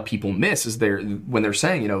that a lot of people miss is when they're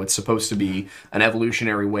saying it's supposed to be an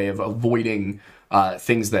evolutionary way of avoiding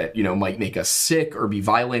things that might make us sick or be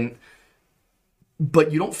violent,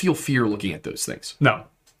 but you don't feel fear looking at those things. No.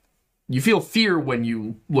 You feel fear when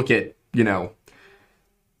you look at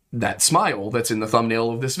that smile that's in the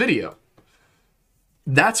thumbnail of this video.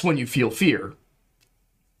 That's when you feel fear.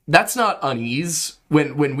 That's not unease.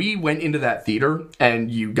 When we went into that theater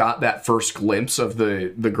and you got that first glimpse of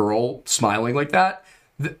the girl smiling like that,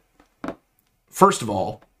 first of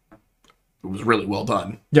all, it was really well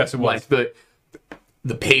done. Yes, it was.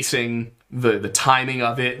 The pacing, the timing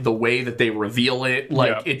of it, the way that they reveal it,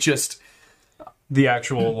 it just... The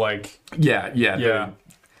actual, Yeah. Yeah.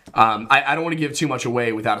 I don't want to give too much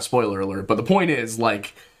away without a spoiler alert, but the point is,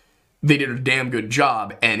 they did a damn good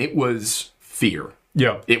job, and it was fear.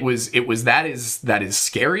 Yeah. It was that is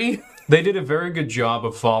scary. They did a very good job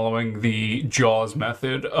of following the Jaws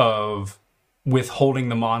method of withholding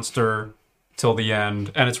the monster till the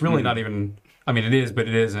end, and it's really not even... I mean, it is, but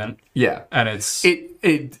it isn't. Yeah. And it's...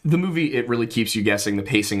 The movie, it really keeps you guessing. The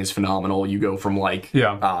pacing is phenomenal. You go from,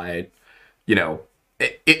 it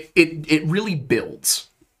really builds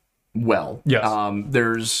well. Yes.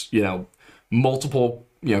 There's, multiple,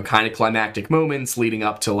 kind of climactic moments leading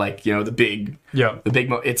up to, the big... Yeah. The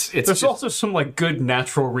big... It's There's also some, good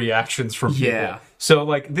natural reactions from people. Yeah.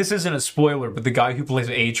 So, this isn't a spoiler, but the guy who plays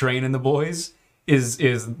A-Train in The Boys is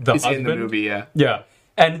the husband. in the movie, yeah. Yeah.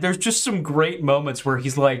 And there's just some great moments where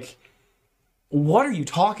he's like, what are you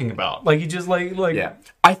talking about? He just Yeah.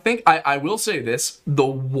 I think I will say this. The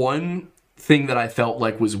one thing that I felt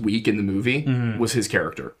was weak in the movie was his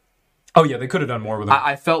character. Oh, yeah, they could have done more with him.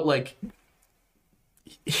 I felt like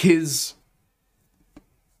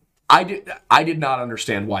I did not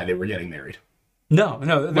understand why they were getting married. No,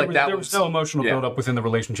 there was no emotional yeah. build-up within the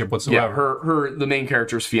relationship whatsoever. Yeah, the main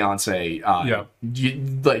character's fiance, yeah.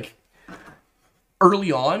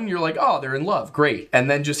 Early on, you're like, oh, they're in love, great. And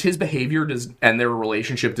then just his behavior and their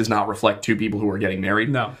relationship does not reflect two people who are getting married.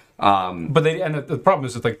 No. But the problem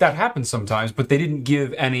is that that happens sometimes, but they didn't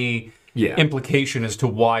give any implication as to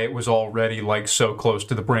why it was already so close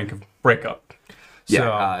to the brink of breakup.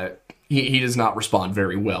 Yeah, he does not respond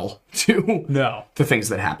very well to things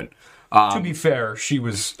that happen. To be fair, she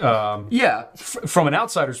was, from an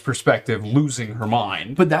outsider's perspective, losing her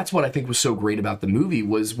mind. But that's what I think was so great about the movie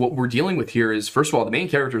was what we're dealing with here is, first of all, the main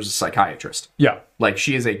character is a psychiatrist. Yeah.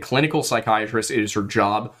 She is a clinical psychiatrist. It is her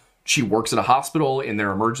job. She works at a hospital in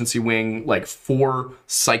their emergency wing, for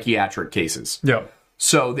psychiatric cases. Yeah.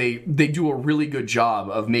 So they do a really good job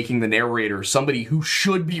of making the narrator somebody who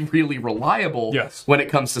should be really reliable when it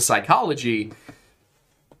comes to psychology,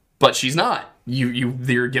 but she's not.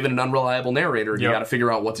 You're given an unreliable narrator, and you got to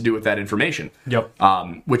figure out what to do with that information. Yep.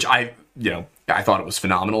 Which I thought it was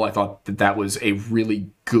phenomenal. I thought that was a really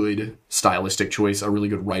good stylistic choice, a really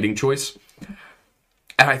good writing choice.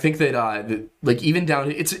 And I think that, like, even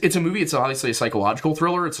down, it's a movie. It's obviously a psychological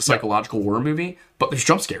thriller. It's a psychological horror movie, but there's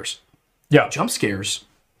jump scares. Yeah, Jump scares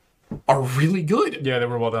are really good. Yeah, they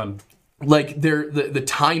were well done. Like, the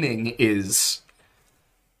timing is,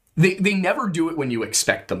 they never do it when you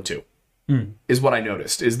expect them to. Is what I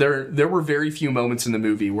noticed. Is there were very few moments in the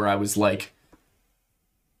movie where I was like,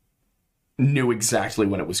 knew exactly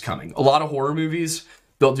when it was coming. A lot of horror movies,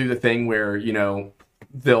 they'll do the thing where, you know,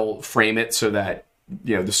 they'll frame it so that,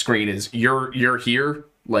 you know, the screen is you're here.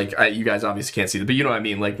 Like, you guys obviously can't see that, but you know what I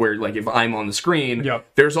mean. Like, where, like, if I'm on the screen,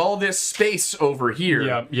 there's all this space over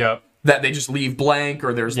here that they just leave blank,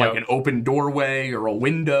 or there's like an open doorway or a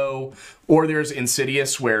window, or there's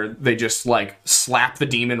Insidious where they just like slap the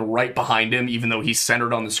demon right behind him, even though he's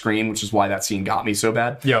centered on the screen, which is why that scene got me so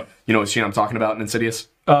bad. You know what scene I'm talking about in Insidious?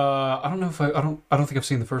 I don't know if I don't think I've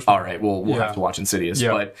seen the first one. All right, well, we'll have to watch Insidious.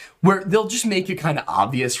 But where they'll just make it kind of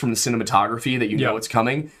obvious from the cinematography that you know it's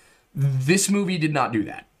coming. This movie did not do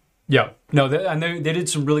that. No, they did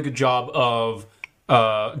some really good job of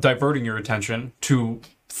diverting your attention to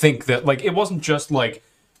think that, like, it wasn't just like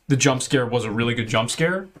the jump scare was a really good jump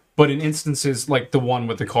scare, but in instances like the one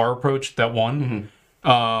with the car approach, that one,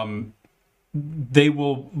 they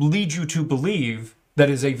will lead you to believe that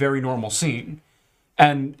is a very normal scene.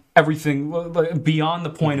 And everything beyond the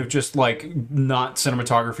point of just like not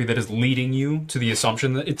cinematography that is leading you to the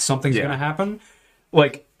assumption that something's going to happen.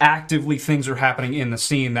 Like, actively things are happening in the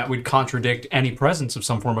scene that would contradict any presence of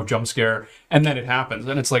some form of jump scare, and then it happens,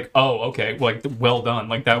 and it's like, oh, okay, like, well done.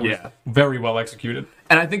 Like, that was very well executed.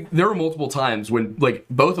 And I think there were multiple times when, like,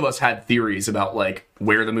 both of us had theories about, like,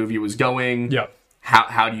 where the movie was going.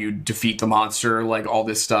 How do you defeat the monster? Like, all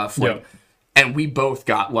this stuff. Like, and we both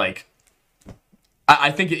got, like,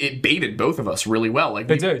 I think it baited both of us really well. Like,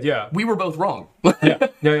 it did, yeah. We were both wrong.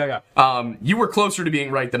 Yeah. You were closer to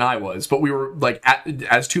being right than I was, but we were like,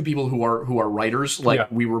 as two people who are writers, like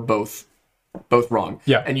we were both wrong.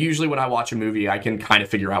 And usually when I watch a movie, I can kind of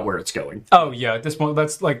figure out where it's going. Oh yeah, at this point,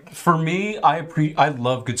 that's like, for me, I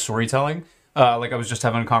love good storytelling. Like, I was just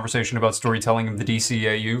having a conversation about storytelling of the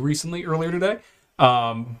DCAU earlier today.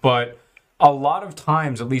 But a lot of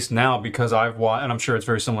times, at least now, because I've watched, and I'm sure it's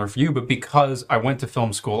very similar for you, but because I went to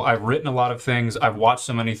film school, I've written a lot of things, I've watched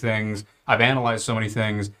so many things, I've analyzed so many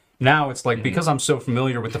things. Now it's like, because I'm so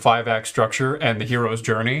familiar with the 5-act structure and the hero's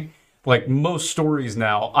journey, like, most stories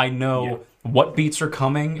now, I know what beats are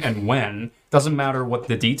coming and when. Doesn't matter what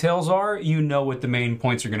the details are, you know what the main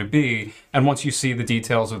points are going to be. And once you see the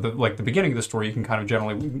details of the beginning of the story, you can kind of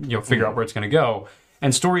generally, figure out where it's going to go.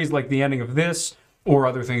 And stories like the ending of this, or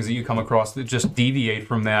other things that you come across that just deviate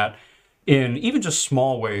from that in even just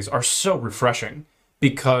small ways, are so refreshing,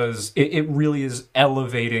 because it really is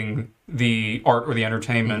elevating the art or the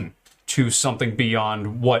entertainment to something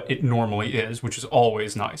beyond what it normally is, which is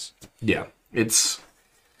always nice. Yeah, it's...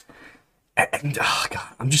 And, oh God,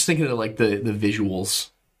 I'm just thinking of, like, the visuals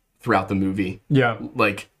throughout the movie. Yeah.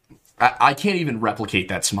 Like, I can't even replicate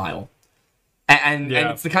that smile. And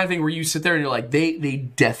it's the kind of thing where you sit there and you're like,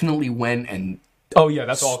 they definitely went and... Oh yeah,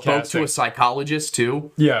 that's all spoke casting. to a psychologist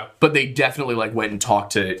too. Yeah, but they definitely like went and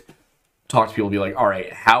talked to people, be like, all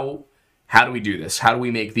right, how do we do this? How do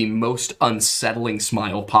we make the most unsettling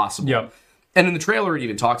smile possible? Yep. And in the trailer, it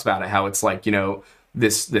even talks about it, how it's like, you know,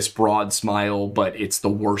 this broad smile, but it's the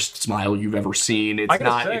worst smile you've ever seen. It's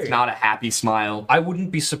not a happy smile. I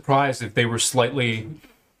wouldn't be surprised if they were slightly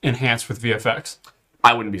enhanced with VFX.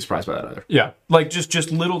 I wouldn't be surprised by that either. Yeah, like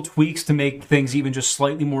just little tweaks to make things even just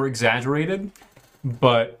slightly more exaggerated.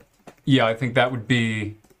 But yeah, I think that would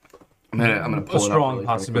be I'm gonna pull a strong really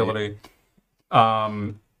possibility.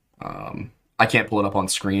 I can't pull it up on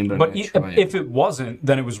screen, but if it wasn't,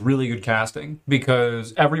 then it was really good casting,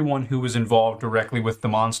 because everyone who was involved directly with the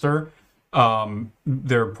monster,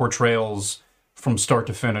 their portrayals from start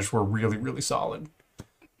to finish were really, really solid.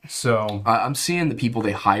 So I'm seeing the people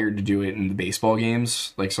they hired to do it in the baseball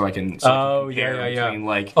games, like, so I can. Yeah.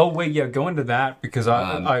 Like, oh wait, yeah, go into that, because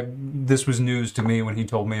I this was news to me when he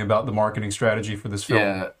told me about the marketing strategy for this film.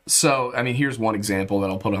 Yeah. So I mean, here's one example that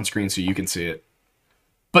I'll put on screen so you can see it.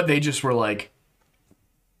 But they just were like,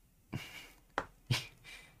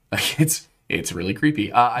 it's really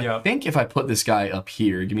creepy. I think if I put this guy up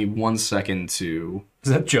here, give me 1 second to. Is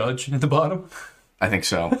that Judge at the bottom? I think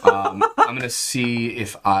so. I'm going to see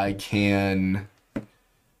if I can...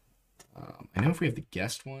 I know if we have the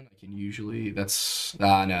guest one, I can usually... That's...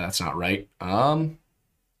 no, that's not right. The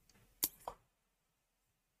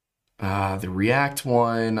React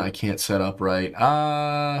one, I can't set up right.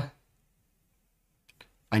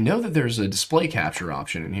 I know that there's a display capture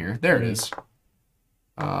option in here. There it is.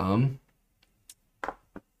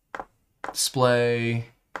 Display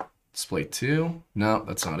 2. No,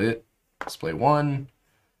 that's not it. Display 1.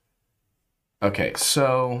 Okay,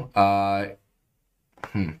 so let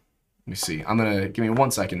me see. Give me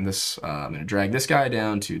 1 second. I'm gonna drag this guy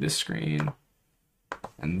down to this screen,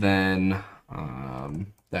 and then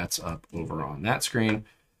that's up over on that screen.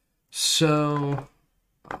 So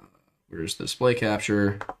where's the display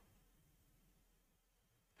capture?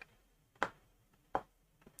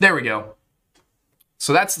 There we go.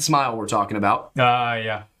 So that's the smile we're talking about.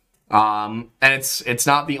 Yeah. And it's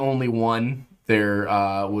not the only one. There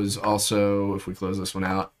was also, if we close this one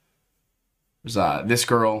out, there's this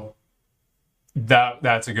girl.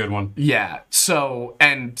 That's a good one. Yeah. So,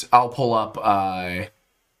 and I'll pull up.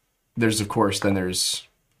 This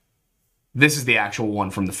is the actual one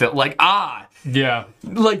from the film. Yeah.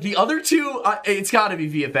 Like the other two, it's got to be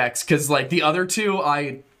VFX because like the other two,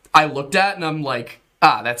 I looked at and I'm like.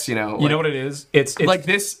 That's, you know what it is? It's like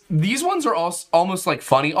this. These ones are almost like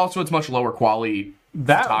funny. Also, it's much lower quality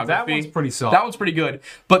photography. That one's pretty solid. That one's pretty good.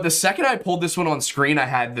 But the second I pulled this one on screen, I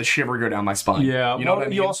had the shiver go down my spine. Yeah, you know what I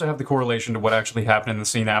mean? You also have the correlation to what actually happened in the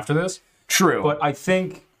scene after this. True. But I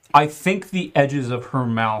think the edges of her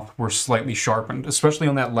mouth were slightly sharpened, especially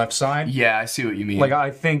on that left side. Yeah, I see what you mean. Like I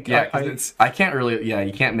think, I can't really. Yeah,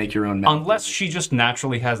 you can't make your own mouth unless she just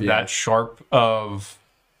naturally has that sharp of.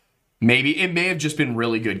 Maybe it may have just been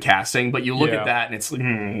really good casting, but you look at that and it's like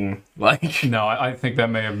no, I think that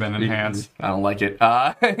may have been enhanced. I don't like it.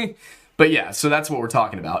 But yeah, so that's what we're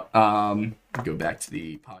talking about. Go back to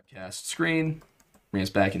the podcast screen, bring us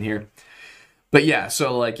back in here. But yeah,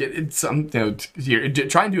 so like it's here,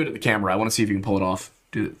 try and do it at the camera. I want to see if you can pull it off.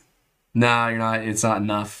 Do it. Nah, you're not. It's not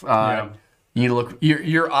enough. You need to look.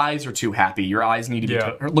 Your eyes are too happy. Your eyes need to be.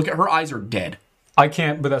 Look at her eyes are dead. I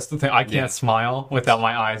can't, but that's the thing. I can't smile without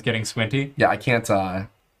my eyes getting squinty. Yeah, I can't. I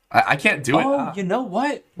can't do it. Oh, you know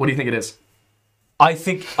what? What do you think it is? I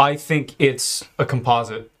think it's a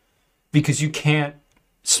composite because you can't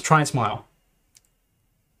try and smile.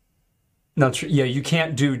 No, you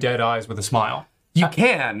can't do dead eyes with a smile. You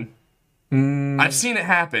can. I've seen it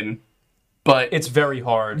happen, but it's very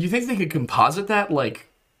hard. You think they could composite that like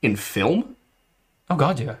in film? Oh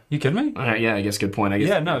God, yeah. You kidding me? Yeah, I guess good point. I guess.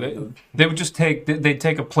 Yeah, no, they would just they'd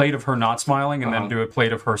take a plate of her not smiling and then do a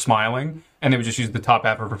plate of her smiling, and they would just use the top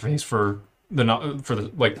half of her face for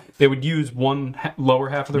they would use one lower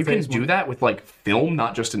half of their face. You can do that with like film,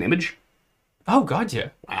 not just an image. Oh God,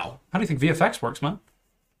 yeah. Wow. How do you think VFX works, man?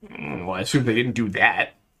 Well, I assume they didn't do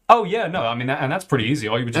that. Oh yeah, no, I mean, and that's pretty easy.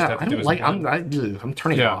 All you would just have to do is I'm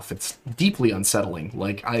turning it off. It's deeply unsettling.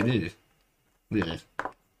 Like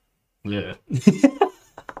Yeah.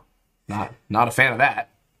 Not a fan of that.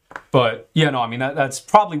 But yeah, no, I mean that's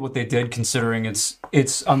probably what they did. Considering it's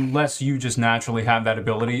unless you just naturally have that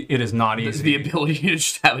ability, it is not easy. The ability to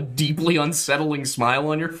just have a deeply unsettling smile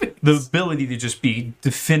on your face. The ability to just be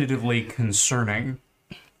definitively concerning.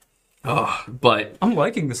 Oh, but I'm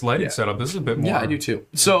liking this lighting setup. This is a bit more. Yeah, I do too.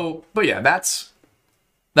 So, but yeah, that's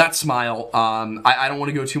that smile. I don't want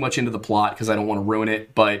to go too much into the plot because I don't want to ruin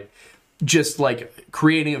it, but just like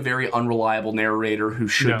creating a very unreliable narrator who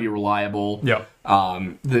should be reliable. Yeah.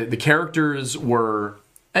 The characters were,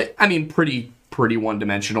 I mean, pretty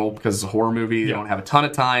one-dimensional because it's a horror movie. You don't have a ton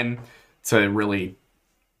of time to really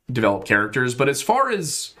develop characters. But as far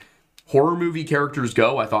as horror movie characters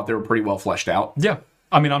go, I thought they were pretty well fleshed out. Yeah.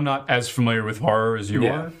 I mean, I'm not as familiar with horror as you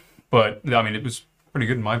are, but I mean, it was pretty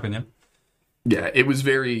good in my opinion. Yeah, it was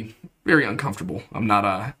very, very uncomfortable. I'm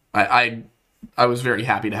not I was very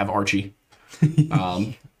happy to have Archie.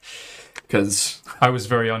 Because I was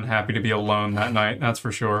very unhappy to be alone that night, that's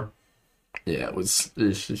for sure. Yeah, it was.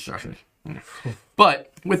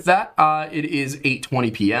 But with that, it is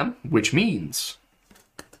 8:20 p.m., which means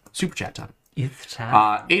Super Chat time. It's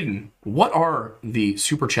time. Aiden, what are the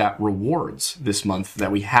Super Chat rewards this month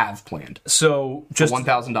that we have planned? So just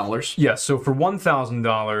 $1,000. Yes, so for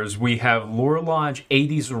 $1,000, we have Lore Lodge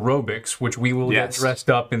 80s aerobics, which we will get dressed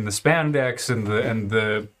up in the spandex and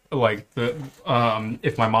the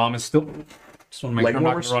if my mom is still. Just want to make sure I'm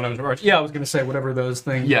not going to run over her. Yeah, I was going to say whatever those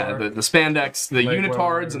things are. The spandex, the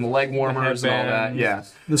unitards, and the leg warmers and all that. Yeah.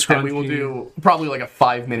 The scrunchie. And we will do probably like a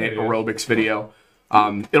 5-minute aerobics video.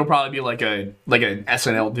 It'll probably be like an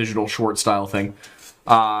SNL digital short style thing.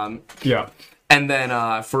 Yeah. And then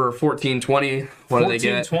for 1420, what do they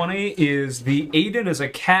get? 1420 is the Aiden is a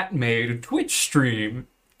cat made Twitch stream.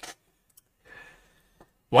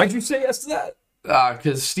 Why'd you say yes to that?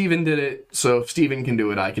 Because Steven did it, so if Steven can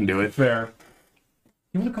do it, I can do it. Fair.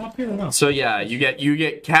 You want to come up here or no? So yeah, you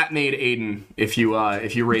get cat made Aiden if you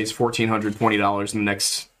raise $1,420 in the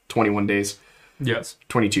next 21 days. Yes.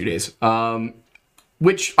 22 days.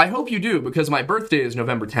 Which I hope you do, because my birthday is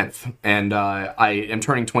November 10th, and I am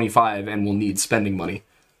turning 25 and will need spending money.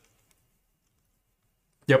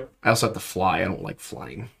 Yep. I also have to fly. I don't like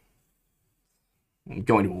flying. I'm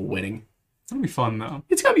going to a wedding. It's gonna be fun though.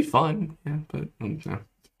 It's gonna be fun, yeah. But no.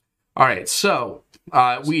 All right, so we're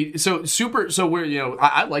I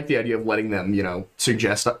like the idea of letting them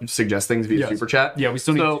suggest things via super chat. Yeah, we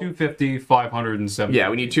still need 250, 500, and 750. Yeah,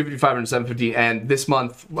 we need 250, 500, and 750, and this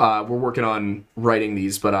month we're working on writing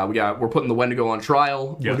these, but we're putting the Wendigo on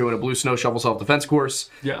trial. Yes. We're doing a Blue Snow Shovel self-defense course.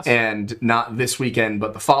 Yes. And not this weekend,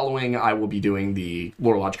 but the following, I will be doing the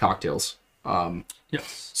Lore Lodge cocktails.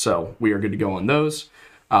 Yes. So we are good to go on those.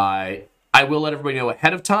 I will let everybody know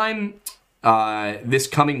ahead of time. This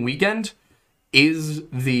coming weekend is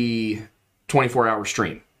the 24-hour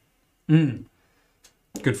stream.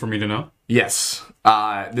 Good for me to know. Yes.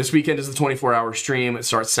 This weekend is the 24-hour stream. It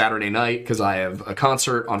starts Saturday night because I have a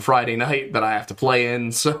concert on Friday night that I have to play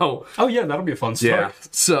in. So. Oh yeah, that'll be a fun start. Yeah.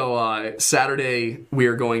 So Saturday we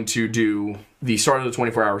are going to do the start of the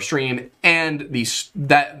 24-hour stream, and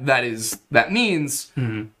that means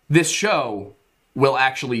this show will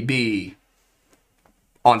actually be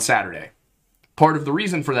on Saturday. Part of the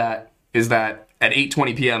reason for that is that at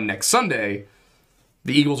 8:20 p.m. next Sunday,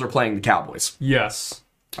 the Eagles are playing the Cowboys. Yes.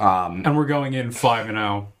 And we're going in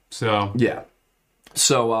 5-0. So yeah.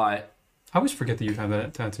 So I always forget that you have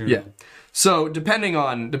that tattoo. Yeah. So depending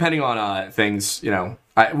on things,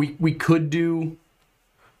 we could do.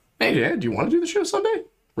 Hey, do you want to do the show Sunday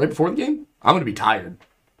right before the game? I'm going to be tired.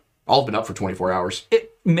 I'll have been up for 24 hours.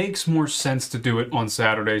 It makes more sense to do it on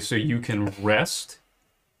Saturday so you can rest.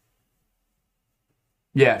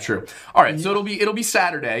 Yeah, true. All right, so it'll be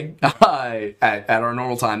Saturday at our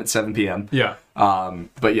normal time at 7 p.m. Yeah.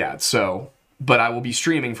 But I will be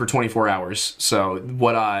streaming for 24 hours. So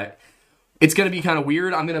it's going to be kind of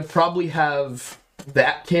weird. I'm going to probably have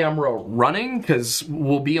that camera running because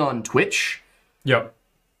we'll be on Twitch. Yep.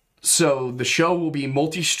 So the show will be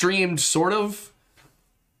multi-streamed, sort of.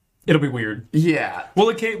 It'll be weird. Yeah.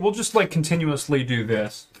 We'll just continuously do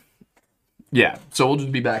this. Yeah. So we'll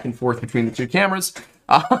just be back and forth between the two cameras.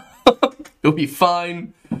 It'll be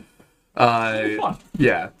fine. It'll be fun.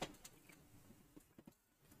 Yeah.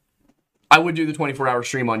 I would do the 24-hour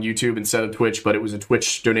stream on YouTube instead of Twitch, but it was a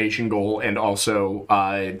Twitch donation goal, and also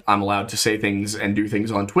I'm allowed to say things and do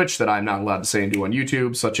things on Twitch that I'm not allowed to say and do on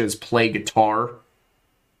YouTube, such as play guitar.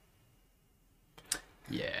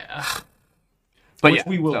 Yeah. But Which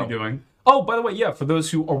we will be doing. Oh, by the way, yeah, for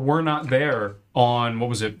those who were not there on, what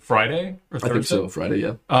was it, Friday or Thursday? I think so, Friday,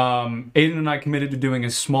 yeah. Aiden and I committed to doing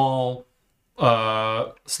a small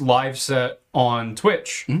live set on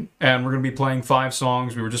Twitch, and we're going to be playing 5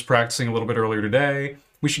 songs. We were just practicing a little bit earlier today.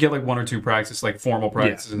 We should get 1 or 2 practice, formal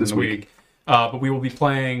practices in the week. But we will be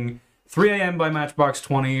playing 3 a.m. by Matchbox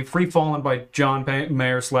 20, Free Fallin' by John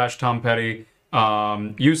Mayer / Tom Petty,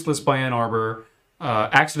 Useless by Ann Arbor,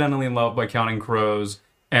 Accidentally in Love by Counting Crows,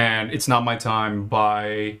 and It's Not My Time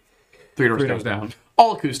by Three Doors Down.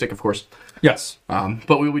 All acoustic, of course. Yes.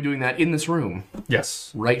 But we will be doing that in this room.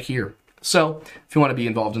 Yes. Right here. So, if you want to be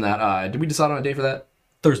involved in that, did we decide on a day for that?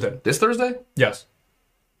 Thursday. This Thursday? Yes.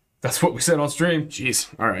 That's what we said on stream. Jeez.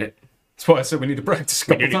 All right. That's why I said we need to practice a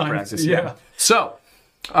couple times. Yeah. So,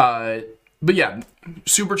 but yeah,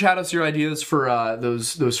 super chat us your ideas for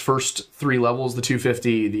those first 3 levels, the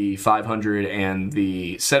 250, the 500, and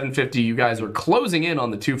the 750. You guys are closing in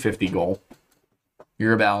on the 250 goal.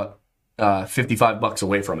 You're about $55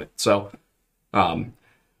 away from it. So,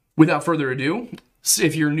 without further ado,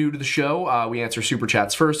 if you're new to the show, we answer super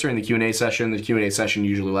chats first during the Q&A session. The Q&A session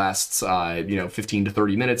usually lasts 15 to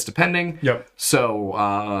 30 minutes depending. Yep. So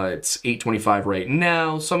it's 8:25 right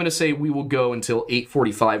now. So I'm going to say we will go until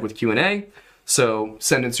 8:45 with Q&A. So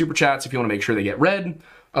send in super chats if you want to make sure they get read.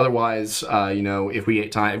 Otherwise, if we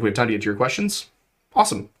have time to get to your questions,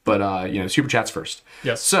 awesome. But super chats first.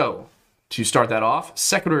 Yes. So to start that off,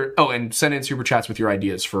 Sequitur. Oh, and send in super chats with your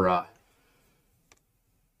ideas for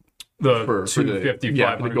the 250,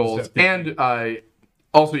 the goals. And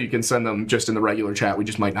also you can send them just in the regular chat. We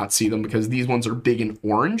just might not see them because these ones are big and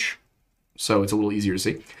orange, so it's a little easier to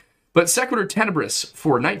see. But Sequitur Tenebris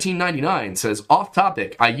for 1999 says, off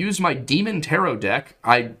topic, I used my Demon Tarot deck.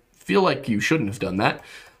 I feel like you shouldn't have done that.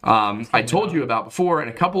 I told you about before, and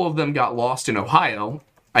a couple of them got lost in Ohio.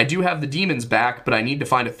 I do have the demons back, but I need to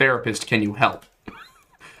find a therapist. Can you help?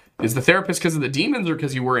 Is the therapist because of the demons or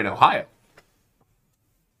because you were in Ohio?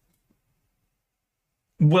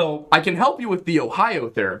 Well, I can help you with the Ohio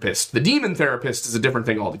therapist. The demon therapist is a different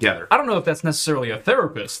thing altogether. I don't know if that's necessarily a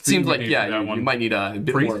therapist. Seems like, you might need a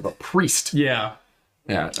bit more of a priest. Yeah.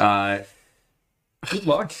 Yeah. Good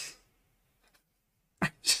luck.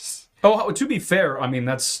 Oh, to be fair, I mean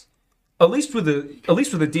that's at least with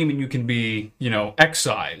a demon you can be,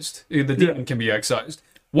 excised. The demon can be excised.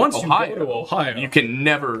 Once Ohio. you go to Ohio, You can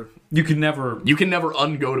never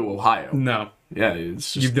ungo to Ohio. No. Yeah,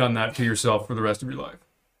 it's just... You've done that to yourself for the rest of your life.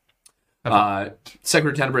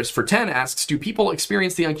 Secretary Tenebris for 10 asks, do people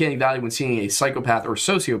experience the uncanny valley when seeing a psychopath or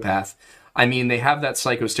sociopath? I mean, they have that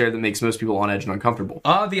psycho stare that makes most people on edge and uncomfortable.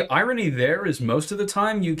 The irony there is most of the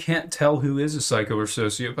time you can't tell who is a psycho or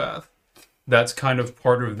sociopath. That's kind of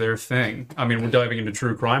part of their thing. I mean, we're diving into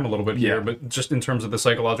true crime a little bit here, but just in terms of the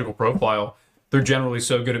psychological profile, they're generally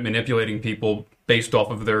so good at manipulating people based off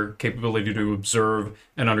of their capability to observe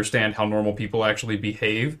and understand how normal people actually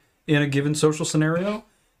behave in a given social scenario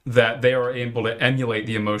that they are able to emulate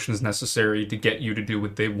the emotions necessary to get you to do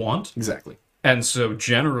what they want. Exactly. And so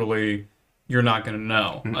generally, you're not going to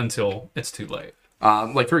know until it's too late.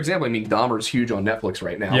 Like, for example, I mean, Dahmer's huge on Netflix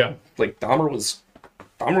right now. Yeah. Like, Dahmer was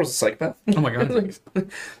a psychopath. Oh my God.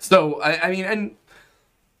 So, I mean, and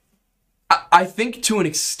I think to an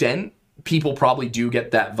extent, people probably do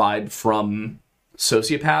get that vibe from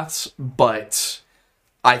sociopaths, but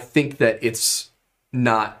I think that it's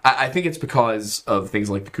not. I think it's because of things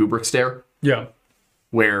like the Kubrick stare. Yeah.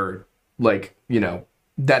 Where, like,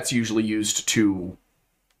 that's usually used to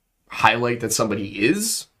highlight that somebody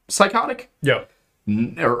is psychotic. Yeah.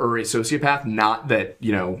 Or a sociopath, not that,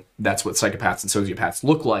 that's what psychopaths and sociopaths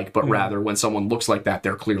look like, but rather when someone looks like that,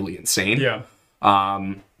 they're clearly insane. Yeah.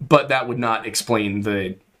 But that would not explain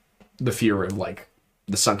the fear of, like,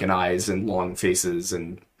 the sunken eyes and long faces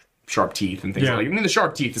and sharp teeth and things like that. I mean, the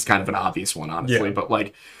sharp teeth is kind of an obvious one, honestly, but,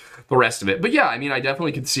 like, the rest of it. But yeah, I mean, I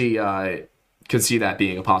definitely could see that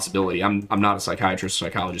being a possibility. I'm not a psychiatrist or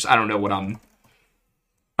psychologist. I don't know what I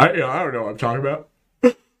don't know what I'm talking about.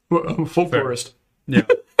 I'm a folklorist. Yeah.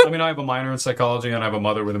 I mean, I have a minor in psychology and I have a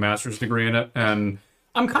mother with a master's degree in it. And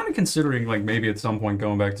I'm kind of considering, like, maybe at some point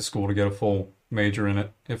going back to school to get a full major in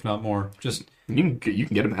it, if not more. Just you can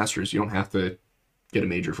get a master's. You don't have to get a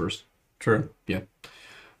major first. True. Yeah.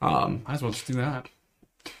 Might as well just do that.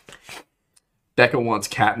 Becca wants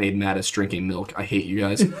cat made Mattis drinking milk. I hate you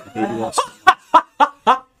guys. Do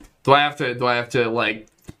I have to like?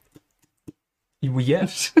 Well,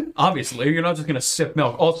 yes. Obviously, you're not just gonna sip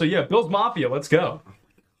milk. Also, yeah, Bill's Mafia. Let's go.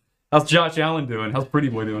 How's Josh Allen doing? How's Pretty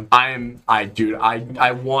Boy doing? I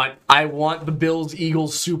want the Bills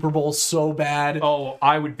Eagles Super Bowl so bad. Oh,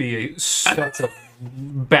 I would be such a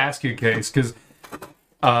basket case because,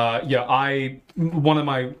 one of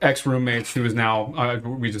my ex roommates who is now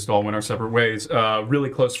we just all went our separate ways. Really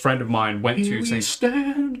close friend of mine went to St.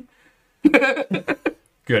 Stand.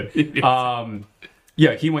 Good.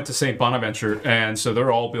 Yeah, he went to St. Bonaventure, and so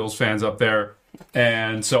they're all Bills fans up there,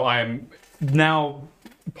 and so I'm now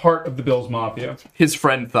part of the Bills Mafia. His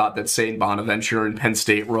friend thought that St. Bonaventure and Penn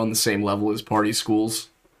State were on the same level as party schools.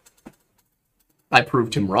 I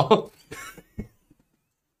proved him wrong.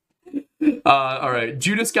 All right.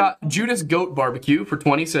 Judas Goat Barbecue for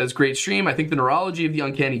 20 says, great stream. I think the neurology of the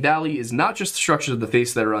Uncanny Valley is not just the structures of the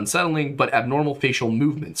face that are unsettling, but abnormal facial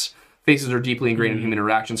movements. Faces are deeply ingrained in human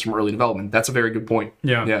interactions from early development. That's a very good point.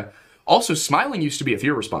 Yeah. Also, smiling used to be a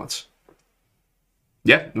fear response.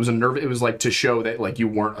 Yeah, it was it was like to show that like you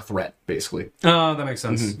weren't a threat, basically. Oh, that makes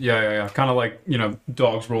sense. Mm-hmm. Yeah. Kind of like,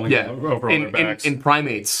 dogs rolling over on their backs. In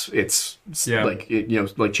primates, it's like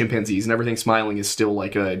like chimpanzees and everything. Smiling is still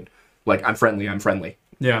like I'm friendly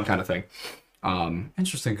kind of thing.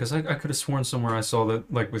 Interesting, because I could have sworn somewhere I saw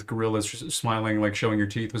that, like, with gorillas, smiling, like, showing your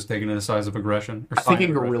teeth was taken as a sign of aggression. I think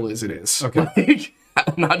in gorillas it is. Okay. Like,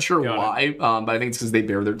 I'm not sure why, but I think it's because they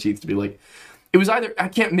bare their teeth to be like... It was either...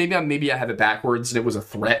 Maybe I have it backwards, and it was a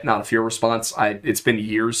threat, not a fear response. It's been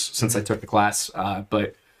years since I took the class,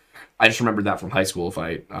 but I just remembered that from high school, if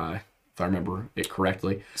I remember it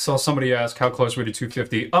correctly. Saw somebody ask, how close were we to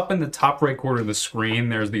 250? Up in the top right corner of the screen,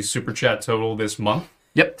 there's the Super Chat total this month.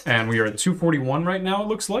 Yep. And we are at 241 right now, it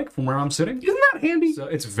looks like, from where I'm sitting. Isn't that handy? So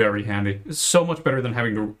it's very handy. It's so much better than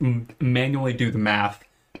having to manually do the math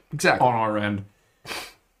on our end.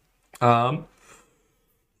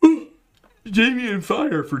 Damien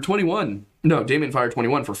Fire for 21. No, Damien Fire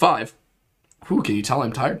 21 for 5. Who can you tell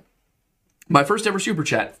I'm tired? My first ever super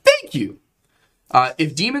chat. Thank you.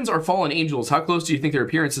 If demons are fallen angels, how close do you think their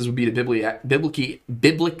appearances would be to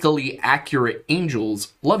biblically accurate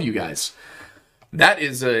angels? Love you guys. That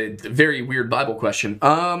is a very weird Bible question.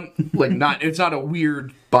 It's not a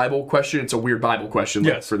weird Bible question. It's a weird Bible question.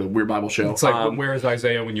 Yes. For the Weird Bible Show. It's like, where is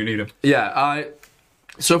Isaiah when you need him? Yeah.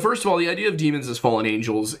 So first of all, the idea of demons as fallen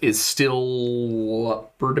angels is still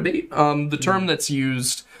up for debate. The term that's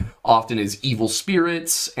used often is evil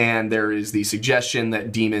spirits, and there is the suggestion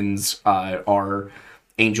that demons are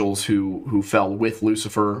angels who fell with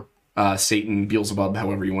Lucifer, Satan, Beelzebub,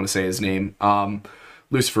 however you want to say his name.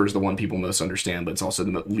 Lucifer is the one people most understand, but it's also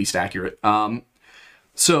the least accurate.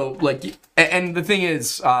 So, and the thing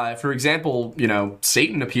is, for example,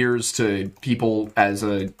 Satan appears to people as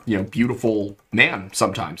a, beautiful man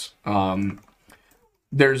sometimes.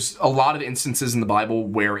 There's a lot of instances in the Bible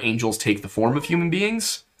where angels take the form of human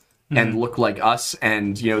beings and look like us,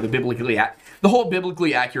 and, the whole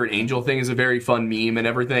biblically accurate angel thing is a very fun meme and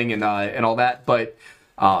everything and all that, but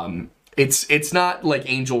it's not like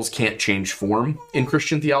angels can't change form in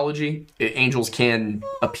Christian theology. Angels can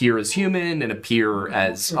appear as human and appear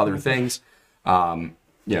as other things,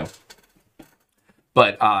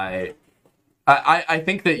 But I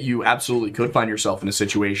think that you absolutely could find yourself in a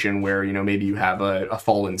situation where maybe you have a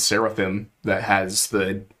fallen seraphim that has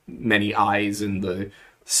the many eyes and the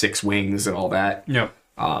 6 wings and all that. Yeah.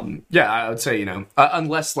 I would say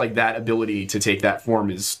unless that ability to take that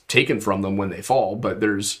form is taken from them when they fall, but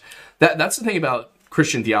there's. That's the thing about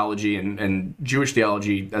Christian theology and Jewish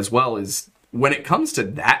theology as well, is when it comes to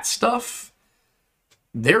that stuff,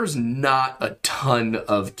 there's not a ton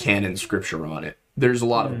of canon scripture on it. There's a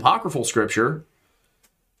lot of apocryphal scripture,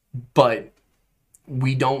 but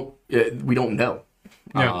we don't know.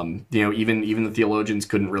 Yeah. Even the theologians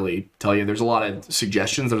couldn't really tell you. There's a lot of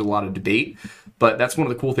suggestions. There's a lot of debate, but that's one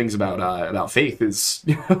of the cool things about faith is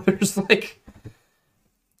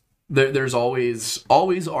there's always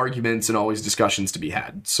arguments and always discussions to be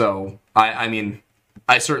had. So, I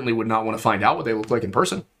certainly would not want to find out what they look like in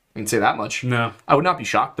person. I can say that much. No. I would not be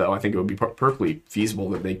shocked, though. I think it would be perfectly feasible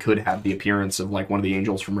that they could have the appearance of, one of the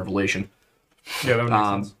angels from Revelation. Yeah, that would make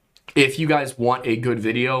sense. If you guys want a good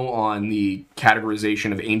video on the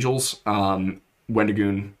categorization of angels,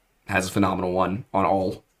 Wendigoon has a phenomenal one on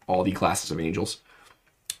all the classes of angels.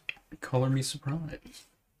 Color me surprised.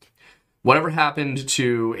 Whatever happened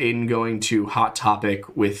to Aiden going to Hot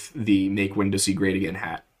Topic with the Make Windowsy Great Again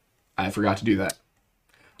hat? I forgot to do that.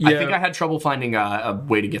 Yeah. I think I had trouble finding a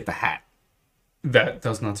way to get the hat. That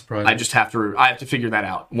does not surprise me. I have to figure that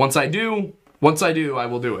out. Once I do, I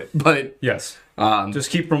will do it. But yes.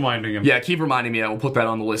 Just keep reminding him. Yeah, keep reminding me. I will put that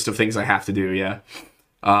on the list of things I have to do, yeah.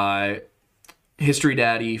 History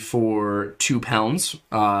Daddy for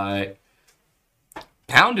 £2.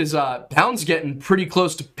 Pound's getting pretty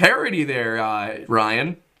close to parity there,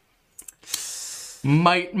 Ryan.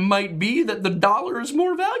 Might be that the dollar is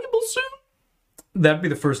more valuable soon. That'd be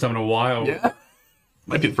the first time in a while. Yeah.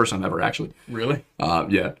 Might be the first time ever, actually. Really?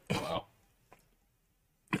 Yeah. Wow.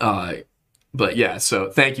 But yeah,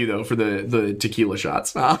 so thank you though for the tequila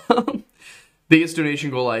shots. Biggest donation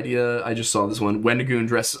goal idea. I just saw this one. Wendigoon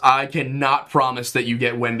dress. I cannot promise that you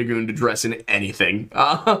get Wendigoon to dress in anything.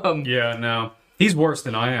 Yeah, no. He's worse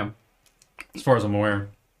than I am, as far as I'm aware.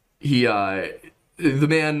 The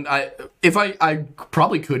man, I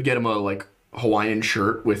probably could get him a Hawaiian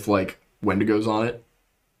shirt with Wendigos on it.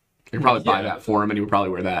 I could probably buy that for him, and he would probably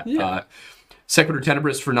wear that. Yeah. Sequitur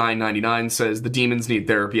Tenebris for $9.99 says the demons need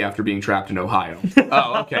therapy after being trapped in Ohio.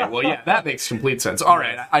 Oh, okay. Well, yeah, that makes complete sense. All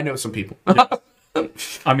right, I know some people. Yeah.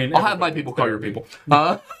 I'll have my people call your people.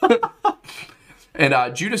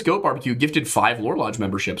 And Judas Goat Barbecue gifted 5 Lore Lodge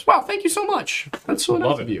memberships. Wow, thank you so much. That's so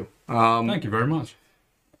nice of you. Thank you very much.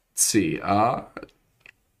 Let's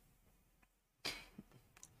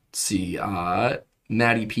see.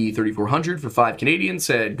 Maddie P 3400 for 5 Canadian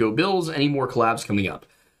said, "Go Bills! Any more collabs coming up?"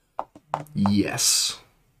 Yes.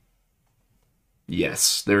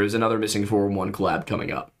 There is another Missing 411 collab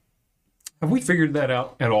coming up. Have we figured that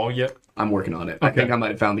out at all yet? I'm working on it. Okay. I think I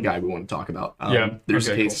might have found the guy we want to talk about. There's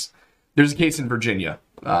a case. Cool. There's a case in Virginia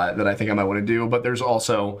that I think I might want to do, but there's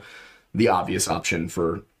also the obvious option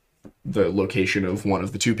for the location of one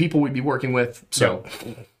of the 2 people we'd be working with. So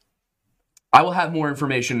I will have more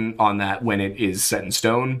information on that when it is set in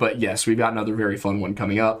stone. But yes, we've got another very fun one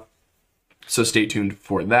coming up. So stay tuned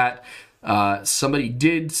for that. Somebody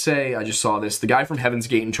did say, I just saw this, the guy from Heaven's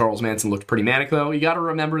Gate and Charles Manson looked pretty manic, though. You got to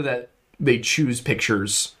remember that they choose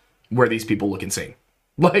pictures where these people look insane.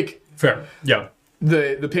 Fair. Yeah.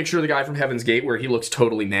 The picture of the guy from Heaven's Gate where he looks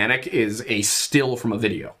totally manic is a still from a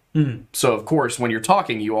video. Mm-hmm. So, of course, when you're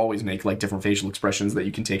talking, you always make different facial expressions that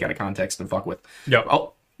you can take out of context and fuck with. Yep.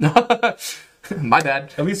 Oh. My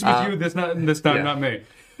bad. At least with you, this time, not me.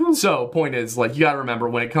 So, point is, like, you gotta remember,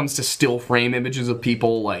 when it comes to still frame images of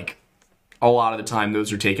people, like, a lot of the time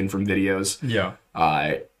those are taken from videos. Yeah.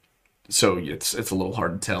 So it's a little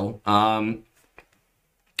hard to tell.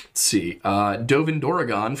 Let's see. Dovin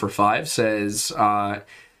Doragon for 5 says,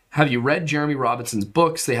 have you read Jeremy Robinson's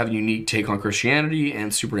books? They have a unique take on Christianity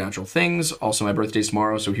and supernatural things. Also, my birthday's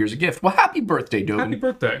tomorrow, so here's a gift. Well, happy birthday, Dovin. Happy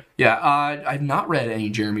birthday. Yeah, I've not read any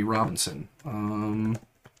Jeremy Robinson. I'm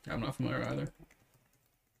not familiar either.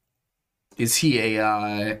 Is he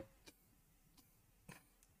a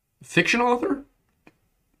fiction author?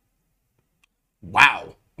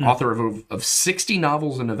 Wow. Author of 60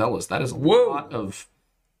 novels and novellas. That is a lot of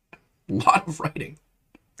writing.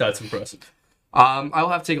 That's impressive. I'll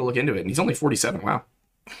have to take a look into it. And he's only 47. Wow.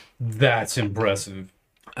 That's impressive.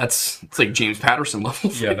 It's like James Patterson level.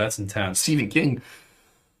 Yeah, that's intense. Stephen King.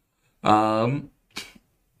 And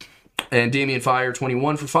Damien Fire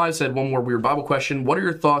 21 for 5 said, one more weird Bible question. What are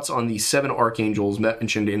your thoughts on the 7 archangels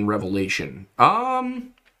mentioned in Revelation?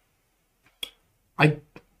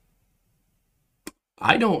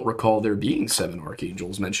 I don't recall there being 7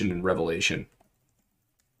 archangels mentioned in Revelation.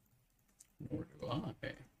 Nor do I.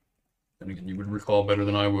 Then again, you would recall better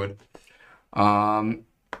than I would. Let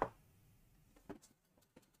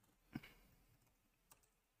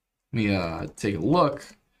me take a look.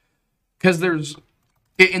 Because there's...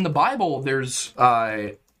 In the Bible, there's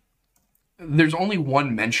only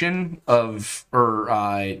one mention of...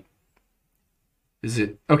 is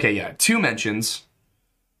it... Okay, yeah, 2 mentions.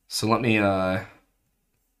 So let me...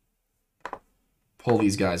 pull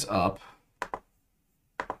these guys up.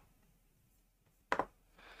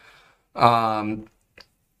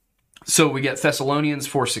 So we get Thessalonians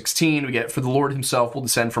 4:16. We get, for the Lord himself will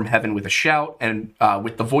descend from heaven with a shout, and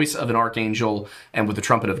with the voice of an archangel, and with the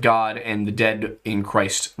trumpet of God, and the dead in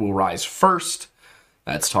Christ will rise first.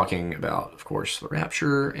 That's talking about, of course, the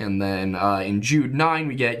rapture. And then in Jude 9,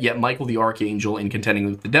 we get, yet Michael the archangel, in contending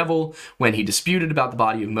with the devil, when he disputed about the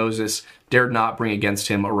body of Moses, dared not bring against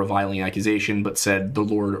him a reviling accusation, but said, the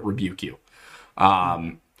Lord rebuke you.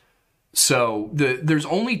 So there's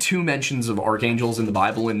only 2 mentions of archangels in the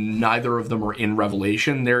Bible, and neither of them are in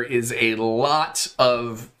Revelation. There is a lot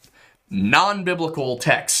of non-biblical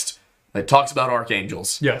text that talks about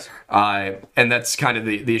archangels. Yes. And that's kind of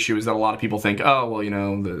the issue, is that a lot of people think, oh, well,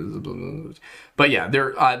 but yeah,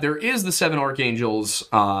 there is the 7 archangels.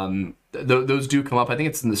 Those do come up. I think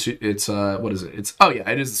it's in what is it?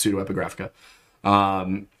 It is the Pseudo-Epigraphica.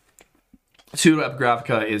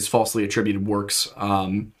 Pseudo-Epigraphica is falsely attributed works.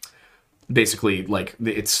 Basically, like,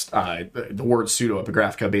 it's the word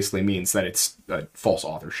Pseudo-Epigraphica basically means that it's false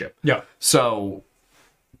authorship. Yeah. So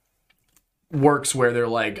works where they're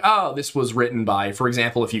like, oh, this was written by, for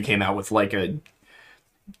example, if you came out with like a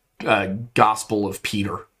Gospel of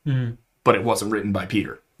Peter, but it wasn't written by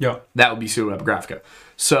Peter. Yeah. That would be Pseudo-Epigraphica.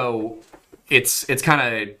 So it's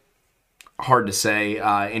kind of hard to say.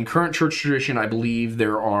 In current church tradition, I believe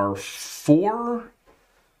there are 4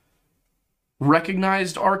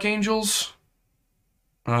 recognized archangels.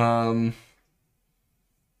 In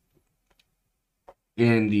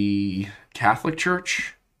the Catholic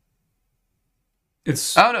Church.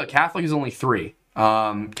 Catholic is only 3.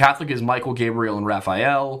 Catholic is Michael, Gabriel, and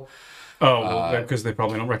Raphael. Because they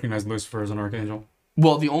probably don't recognize Lucifer as an archangel.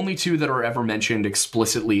 Well, the only 2 that are ever mentioned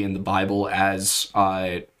explicitly in the Bible as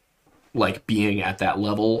like being at that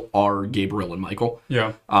level are Gabriel and Michael.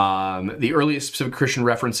 Yeah. The earliest specific Christian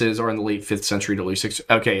references are in the late 5th century to early 6th.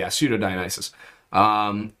 Okay, yeah, Pseudo-Dionysus.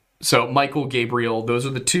 So Michael, Gabriel, those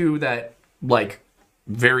are the 2 that, like,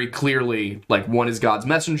 very clearly, like, one is God's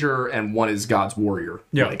messenger and one is God's warrior.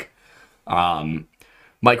 Yeah. Like,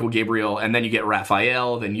 Michael, Gabriel, and then you get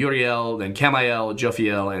Raphael, then Uriel, then Camael,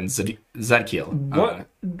 Jophiel, and Zadkiel.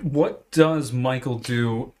 What does Michael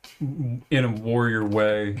do in a warrior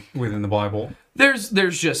way within the Bible? There's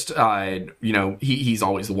just he's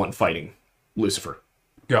always the one fighting Lucifer.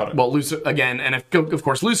 Got it. Well, Lucifer again, and of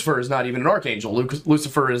course Lucifer is not even an archangel.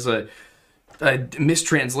 Lucifer is a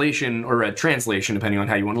mistranslation or a translation, depending on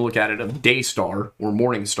how you want to look at it, of day star or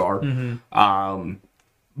morning star. Mm-hmm.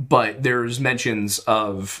 But there's mentions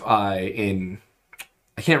of I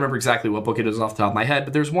can't remember exactly what book it is off the top of my head,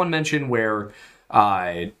 but there's one mention where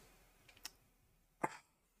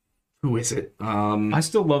who is it? I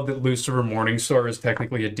still love that Lucifer Morningstar is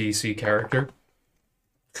technically a DC character.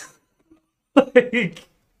 Like,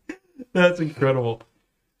 that's incredible.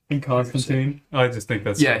 And Constantine. I just think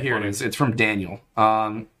that's so here funny. It is. It's from Daniel.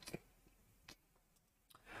 Let's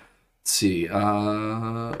see.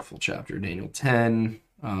 Full chapter, Daniel 10.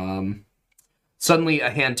 Suddenly a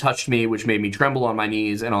hand touched me, which made me tremble on my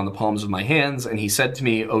knees and on the palms of my hands, and he said to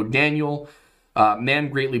me, O Daniel, Man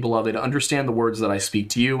greatly beloved, understand the words that I speak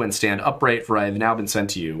to you, and stand upright, for I have now been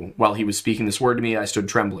sent to you. While he was speaking this word to me, I stood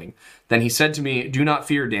trembling. Then he said to me, do not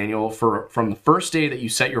fear, Daniel, for from the first day that you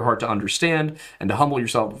set your heart to understand and to humble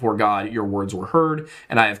yourself before God, your words were heard,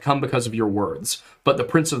 and I have come because of your words. But the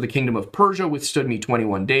prince of the kingdom of Persia withstood me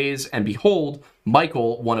 21 days, and behold,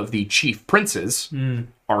 Michael, one of the chief princes,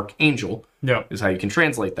 archangel, is how you can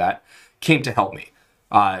translate that, came to help me.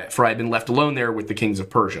 For I had been left alone there with the kings of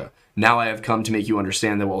Persia. Now I have come to make you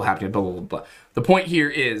understand that what will happen, blah, blah, blah, blah. The point here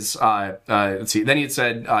is, let's see, then he had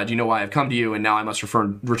said, do you know why I have come to you? And now I must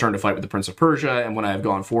return to fight with the prince of Persia, and when I have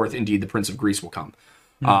gone forth, indeed the prince of Greece will come.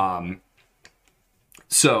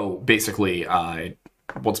 So basically,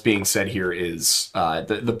 what's being said here is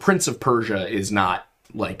the prince of Persia is not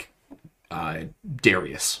like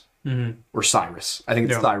Darius or Cyrus. I think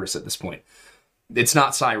it's Cyrus at this point. It's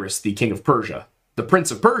not Cyrus, the king of Persia. The prince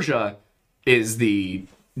of Persia is the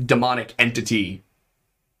demonic entity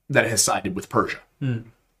that has sided with Persia.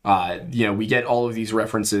 We get all of these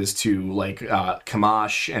references to like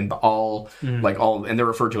Kamash and Baal, and they're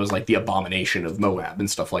referred to as like the abomination of Moab and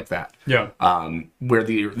stuff like that. Where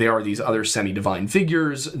they are these other semi-divine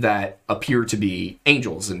figures that appear to be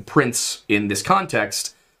angels. And Prince in this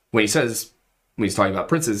context, when he's talking about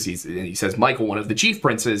princes, he says Michael, one of the chief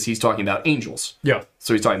princes, he's talking about angels.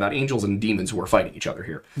 So he's talking about angels and demons who are fighting each other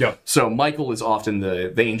here. So Michael is often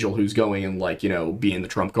the angel who's going and being the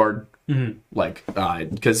trump card.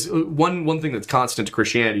 Because one thing that's constant to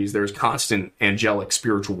Christianity is there's constant angelic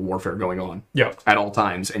spiritual warfare going on at all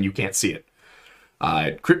times, and you can't see it.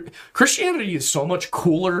 Christianity is so much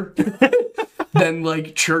cooler than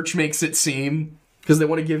like church makes it seem. Because they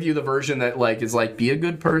want to give you the version that is be a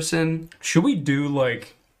good person. Should we do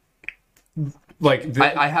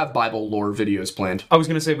I have Bible lore videos planned. I was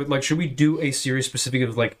gonna say, but should we do a series specific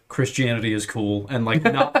of Christianity is cool and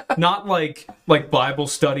not like Bible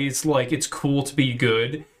studies it's cool to be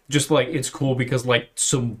good, just it's cool because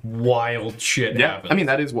some wild shit happens. I mean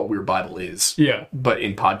that is what Weird Bible is. But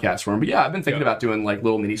in podcast form. But yeah, I've been thinking about doing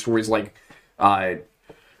little mini stories like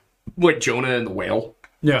Jonah and the whale.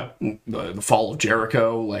 The fall of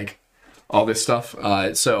Jericho, all this stuff.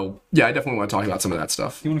 So yeah, I definitely want to talk about some of that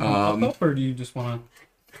stuff. Do you want to come up, or do you just want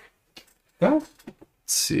to go? Let's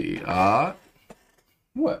see.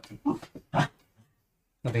 What? I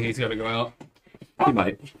think he's got to go out. He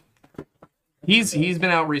might. He's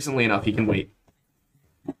been out recently enough. He can wait.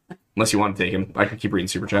 Unless you want to take him, I can keep reading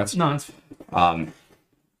super chats. No, it's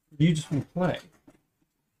you just want to play.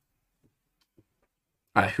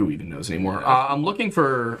 Who even knows anymore? I'm looking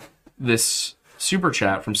for this super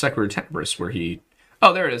chat from Secular Tenebris where he...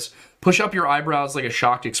 Oh, there it is. Push up your eyebrows like a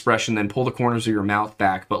shocked expression, then pull the corners of your mouth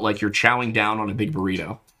back, but like you're chowing down on a big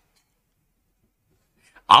burrito.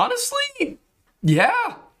 Honestly,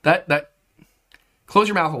 yeah. That. Close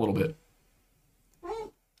your mouth a little bit.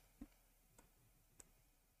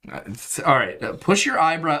 All right. Push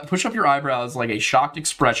up your eyebrows like a shocked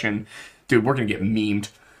expression. Dude, we're going to get memed.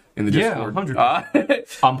 In the Discord.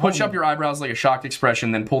 100%. Push up your eyebrows like a shocked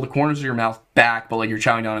expression, then pull the corners of your mouth back, but like you're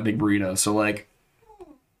chowing down a big burrito. So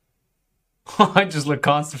I just look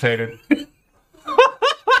constipated.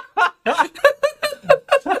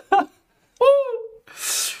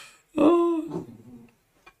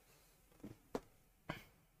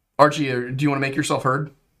 Archie, do you want to make yourself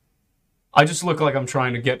heard? I just look like I'm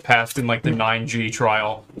trying to get past in the 9G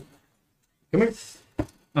trial. Come here.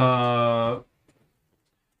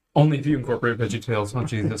 Only if you incorporate VeggieTales. Oh,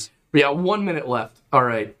 Jesus. Yeah, 1 minute left. All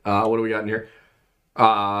right. What do we got in here?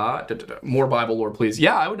 More Bible lore, please.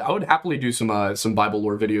 Yeah, I would happily do some Bible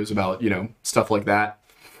lore videos about, stuff like that.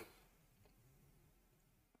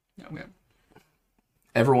 Okay.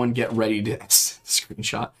 Everyone get ready to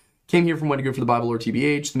screenshot. Came here from When to Go for the Bible Lore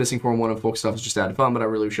TBH. The missing form one of folk stuff is just added fun, but I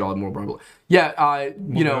really wish y'all had more Bible. Yeah,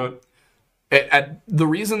 the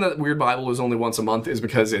reason that Weird Bible is only once a month is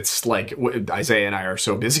because it's Isaiah and I are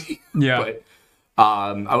so busy. Yeah. But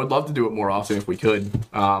I would love to do it more often if we could.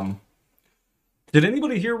 Did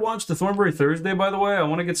anybody here watch the Thornbury Thursday, by the way? I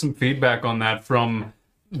want to get some feedback on that from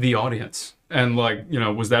the audience. And,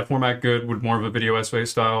 was that format good? Would more of a video essay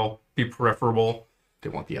style be preferable? They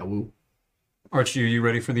want the awoo. Archie, are you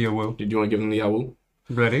ready for the awoo? Did you want to give them the awoo?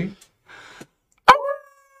 Ready?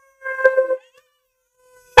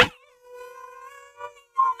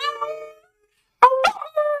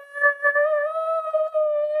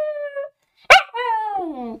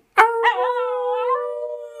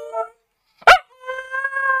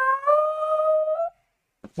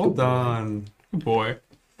 Well done. Good boy.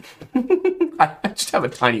 I just have a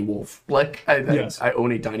tiny wolf. I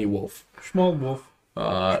own a tiny wolf. Small wolf.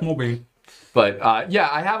 Small bean. But yeah,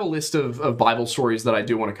 I have a list of Bible stories that I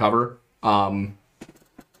do want to cover.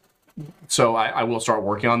 So I will start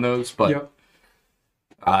working on those. But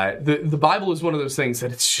Yep. The Bible is one of those things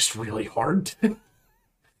that it's just really hard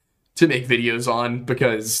to make videos on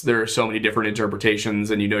because there are so many different interpretations,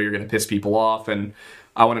 and you're going to piss people off. And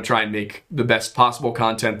I want to try and make the best possible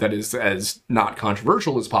content that is as not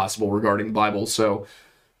controversial as possible regarding the Bible. So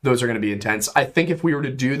those are going to be intense. I think if we were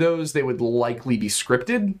to do those, they would likely be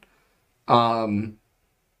scripted.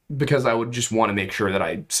 Because I would just want to make sure that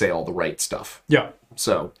I say all the right stuff. Yeah.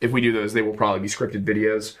 So if we do those, they will probably be scripted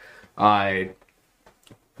videos,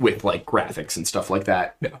 with like graphics and stuff like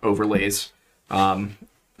that, overlays. It'd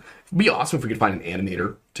be awesome if we could find an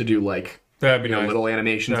animator to do like That'd be nice. little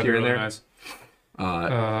animations here and there. Nice.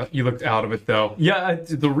 You looked out of it though. Yeah,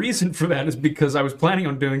 the reason for that is because I was planning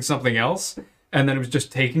on doing something else, and then it was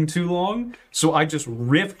just taking too long. So I just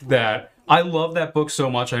riffed that. I love that book so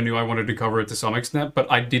much, I knew I wanted to cover it to some extent, but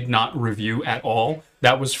I did not review at all.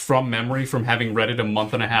 That was from memory, from having read it a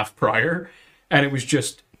month and a half prior. And it was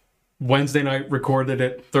just Wednesday night, recorded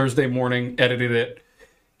it, Thursday morning, edited it.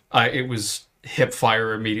 It was hip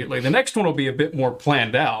fire immediately. The next one will be a bit more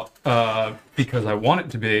planned out, because I want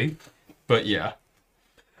it to be. But yeah,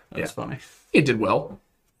 that's funny. It did well.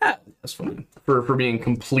 That's funny. For being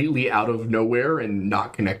completely out of nowhere and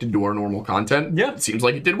not connected to our normal content, Yeah. it seems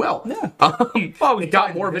like it did well. Yeah. It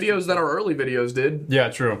got more videos than our early videos did. Yeah,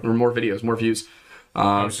 true. Or more videos, more views.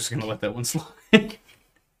 I was just going to let that one slide.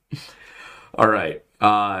 All right.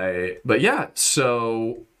 But yeah,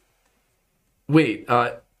 so... Wait,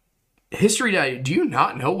 History Day, do you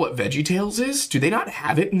not know what VeggieTales is? Do they not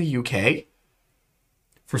have it in the UK?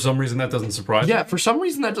 For some reason, that doesn't surprise me. Yeah, for some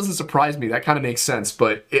reason that doesn't surprise me. That kind of makes sense,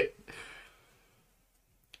 but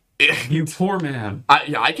You poor man.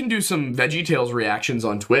 I can do some VeggieTales reactions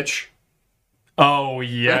on Twitch. Oh,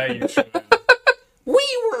 yeah, you should. We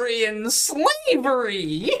were in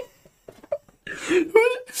slavery!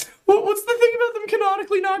 What's the thing about them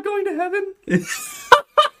canonically not going to heaven?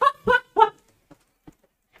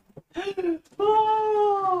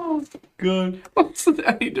 Oh, good. What's the...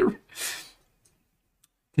 I need to...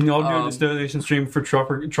 Can you all do this donation stream for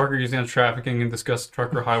truckers against trafficking and discuss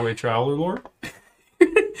trucker highway traveler lore?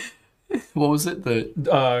 What was it?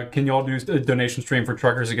 Can you all do a donation stream for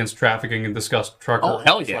truckers against trafficking and discuss trucker /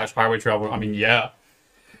 highway traveler? I mean, yeah.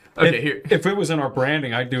 Okay, if it was in our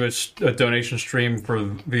branding, I'd do a donation stream for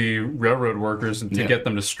the railroad workers and to get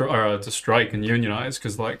them to strike and unionize,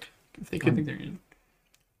 because like if they could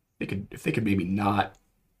maybe not,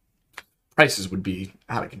 prices would be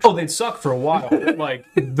out of control. Oh, they'd suck for a while. Like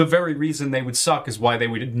the very reason they would suck is why they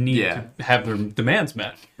would need to have their demands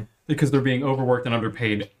met, because they're being overworked and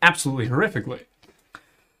underpaid absolutely horrifically.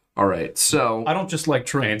 All right, so I don't just like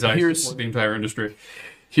trains. I support the entire industry.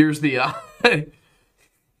 Here's the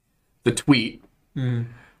the tweet.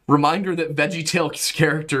 Reminder that VeggieTales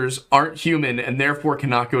characters aren't human and therefore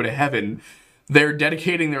cannot go to heaven. They're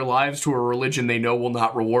dedicating their lives to a religion they know will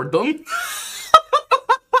not reward them.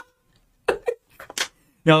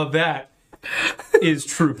 Now that is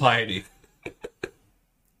true piety.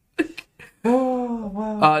 Oh,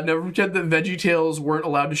 wow. Never forget that VeggieTales weren't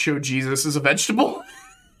allowed to show Jesus as a vegetable.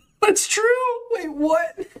 That's true. Wait,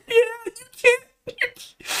 what? Yeah, you can't.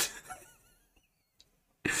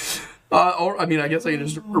 Or I mean, I guess I can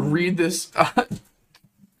just read this.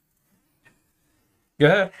 Go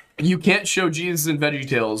ahead. You can't show Jesus in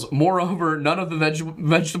VeggieTales. Moreover, none of the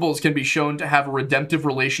vegetables can be shown to have a redemptive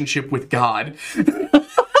relationship with God.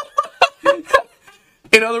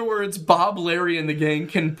 In other words, Bob, Larry, and the gang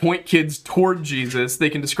can point kids toward Jesus. They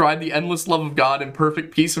can describe the endless love of God and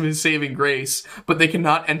perfect peace of his saving grace, but they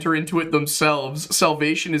cannot enter into it themselves.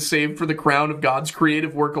 Salvation is saved for the crown of God's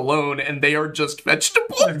creative work alone, and they are just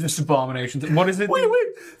vegetables. They're just abominations. What is it? Wait.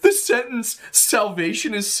 The sentence,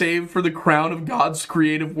 salvation is saved for the crown of God's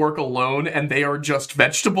creative work alone, and they are just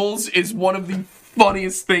vegetables, is one of the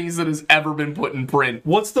funniest things that has ever been put in print.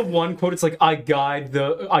 What's the one quote? It's like, I guide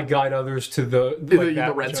others to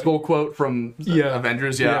the Red Skull quote from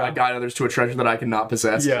Avengers. Yeah, I guide others to a treasure that I cannot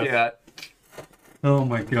possess. Yeah. Oh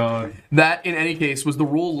my god. That, in any case, was the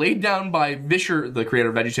rule laid down by Vischer, the creator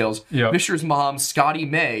of VeggieTales, Vischer's mom, Scotty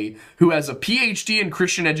May, who has a PhD in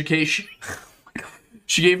Christian education.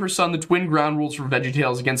 She gave her son the twin ground rules for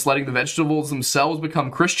VeggieTales against letting the vegetables themselves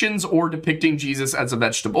become Christians or depicting Jesus as a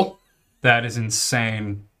vegetable. That is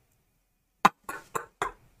insane.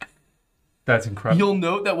 That's incredible. You'll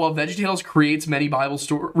note that while VeggieTales recreates many Bible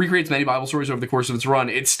stories over the course of its run,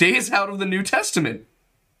 it stays out of the New Testament.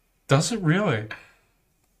 Does it really?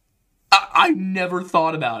 I never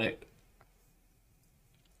thought about it.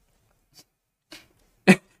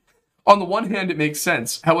 On the one hand, it makes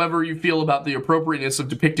sense. However you feel about the appropriateness of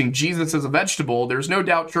depicting Jesus as a vegetable, there's no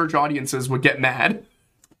doubt church audiences would get mad.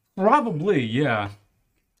 Probably, yeah.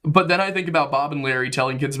 But then I think about Bob and Larry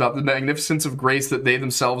telling kids about the magnificence of grace that they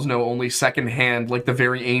themselves know only secondhand, like the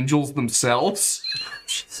very angels themselves.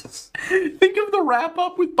 Jesus. Think of the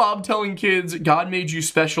wrap-up with Bob telling kids, God made you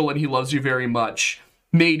special and he loves you very much.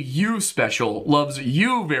 Made you special, loves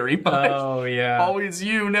you very much. Oh, yeah. Always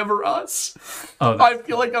you, never us. Oh, I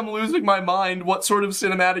feel like I'm losing my mind. What sort of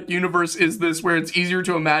cinematic universe is this where it's easier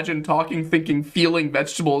to imagine talking, thinking, feeling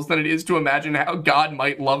vegetables than it is to imagine how God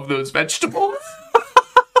might love those vegetables?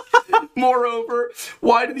 Moreover,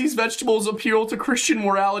 why do these vegetables appeal to Christian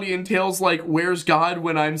morality in tales like, where's God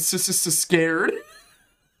when I'm scared?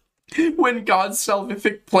 When God's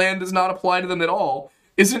salvific plan does not apply to them at all.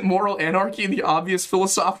 Isn't moral anarchy the obvious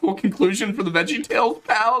philosophical conclusion for the VeggieTales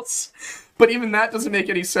pals? But even that doesn't make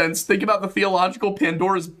any sense. Think about the theological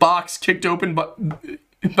Pandora's box kicked open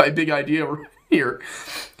by Big Idea here.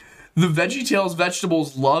 The VeggieTales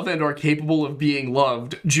vegetables love and are capable of being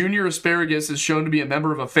loved. Junior Asparagus is shown to be a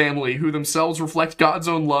member of a family who themselves reflect God's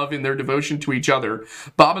own love in their devotion to each other.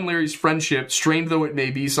 Bob and Larry's friendship, strained though it may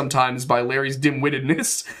be sometimes by Larry's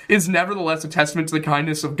dim-wittedness, is nevertheless a testament to the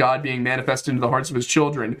kindness of God being manifested into the hearts of his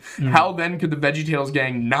children. How then could the VeggieTales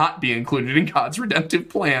gang not be included in God's redemptive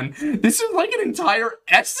plan? This is like an entire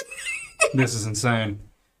essay. This is insane.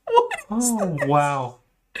 What is Oh, wow.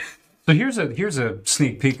 So here's a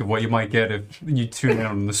sneak peek of what you might get if you tune in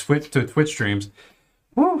on the Twitch streams.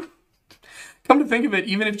 Woo. Come to think of it,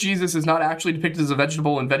 even if Jesus is not actually depicted as a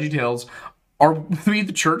vegetable in VeggieTales, are we,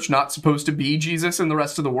 the church, not supposed to be Jesus in the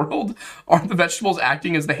rest of the world? Aren't the vegetables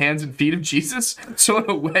acting as the hands and feet of Jesus? So in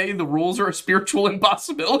a way, the rules are a spiritual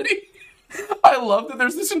impossibility? I love that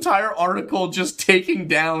there's this entire article just taking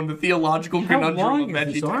down the theological conundrum long of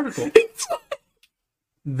is this VeggieTales. article?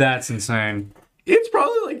 That's insane. It's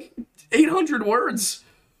probably like 800 words.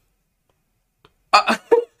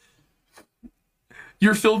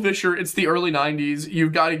 You're Phil Vischer, it's the early 90s,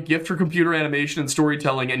 you've got a gift for computer animation and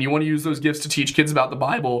storytelling, and you want to use those gifts to teach kids about the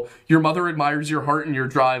Bible. Your mother admires your heart and your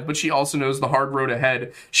drive, but she also knows the hard road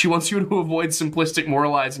ahead. She wants you to avoid simplistic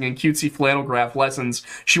moralizing and cutesy flannel graph lessons.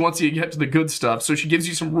 She wants you to get to the good stuff, so she gives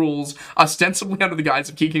you some rules, ostensibly under the guise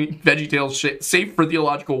of keeping VeggieTales safe for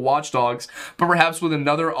theological watchdogs, but perhaps with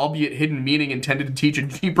another, albeit hidden meaning intended to teach a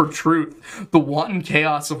deeper truth, the wanton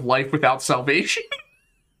chaos of life without salvation.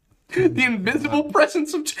 The invisible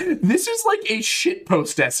presence of... This is like a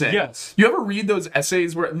shitpost essay. Yes. You ever read those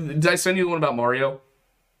essays where... Did I send you the one about Mario?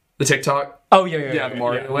 The TikTok? Oh, yeah. Yeah, the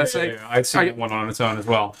Mario essay. Yeah. I'd seen one on its own as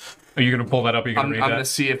well. Are you going to pull that up? Are you going to read that? I'm going to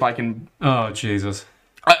see if I can... Oh, Jesus.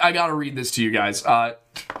 I got to read this to you guys.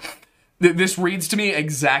 This reads to me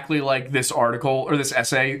exactly like this article, or this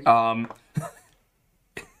essay, that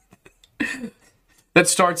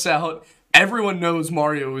starts out, everyone knows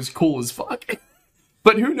Mario is cool as fuck.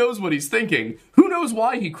 But who knows what he's thinking? Who knows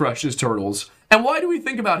why he crushes turtles? And why do we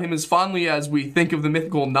think about him as fondly as we think of the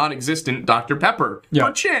mythical, non-existent Dr. Pepper? Yeah.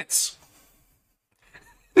 Perchance.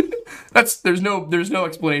 There's no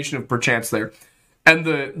explanation of perchance there. And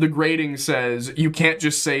the grading says, you can't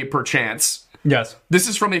just say perchance. Yes. This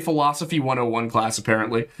is from a Philosophy 101 class,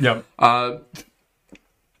 apparently. Yep.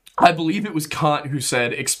 I believe it was Kant who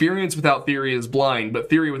said, experience without theory is blind, but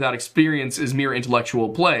theory without experience is mere intellectual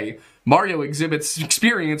play. Mario exhibits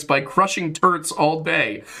experience by crushing turts all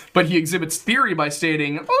day, but he exhibits theory by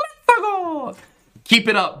stating, keep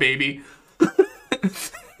it up, baby.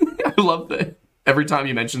 I love that. Every time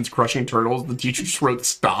he mentions crushing turtles, the teacher just wrote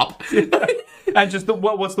stop. And just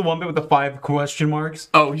what's the one bit with the 5 question marks?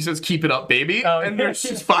 Oh, he says, keep it up, baby. And there's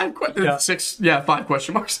just 5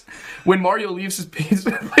 question marks. When Mario leaves his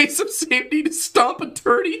place of safety to stomp a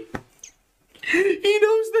turdy, he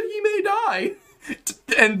knows that he may die.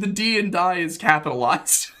 And the D in die is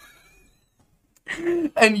capitalized.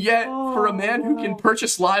 And yet, for a man who can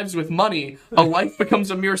purchase lives with money, a life becomes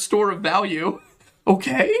a mere store of value.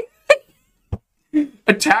 Okay?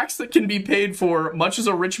 A tax that can be paid for, much as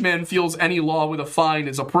a rich man feels any law with a fine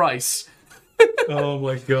is a price. Oh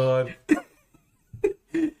my god.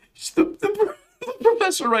 The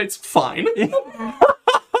professor writes, fine.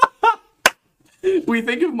 We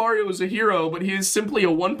think of Mario as a hero, but he is simply a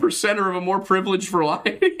 1%er of a more privileged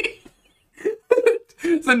variety.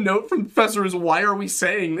 The note from the professor is, why are we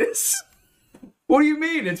saying this? What do you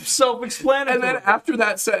mean? It's self-explanatory. And then after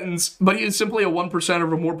that sentence, but he is simply a 1%er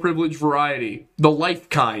of a more privileged variety. The life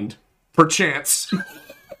kind. Perchance.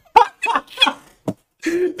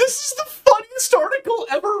 This is the funniest article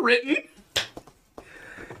ever written.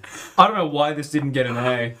 I don't know why this didn't get an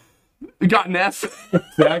A. It got an F.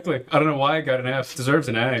 Exactly. I don't know why it got an F. Deserves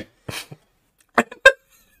an A.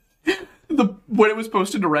 When it was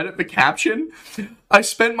posted to Reddit, the caption, I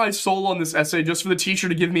spent my soul on this essay just for the teacher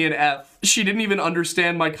to give me an F. She didn't even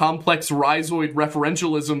understand my complex rhizoid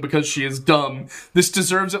referentialism because she is dumb. This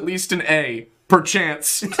deserves at least an A.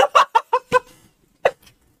 Perchance.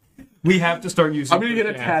 We have to start using. I'm gonna get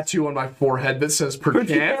a tattoo on my forehead that says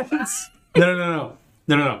perchance. No.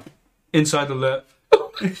 Inside the lip.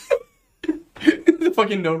 The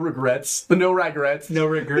fucking no regrets. The no regrets. No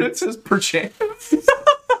regrets. It says perchance.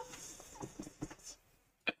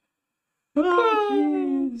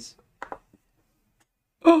 Oh,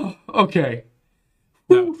 oh, okay.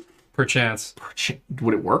 No, perchance.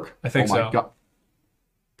 Would it work? I think so. God.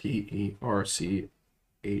 Perchance.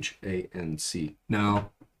 No.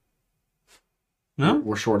 No?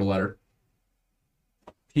 We're short a letter.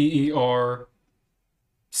 PER.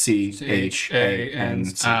 CHAN.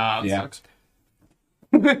 Yeah.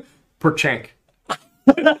 Perchank.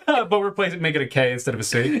 But replace it, make it a K instead of a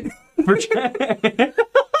C. Perchance.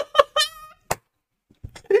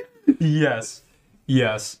 Yes.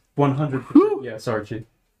 100%. Yes, Archie.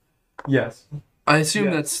 Yes. I assume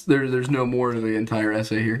that's there's no more to the entire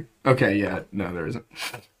essay here. Okay, yeah. No, there isn't.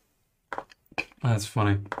 That's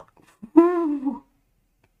funny.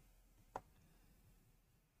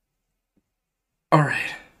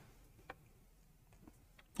 Alright.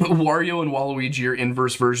 Wario and Waluigi are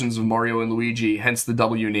inverse versions of Mario and Luigi, hence the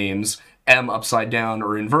W names, M upside down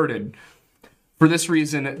or inverted. For this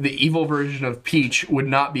reason, the evil version of Peach would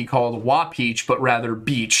not be called Wa-Peach, but rather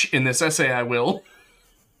Beach. In this essay, I will.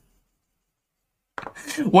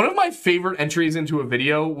 One of my favorite entries into a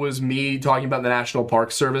video was me talking about the National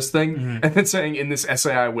Park Service thing, and then saying, in this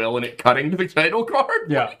essay, I will, and it cutting to the title card.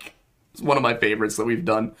 Yeah. It's one of my favorites that we've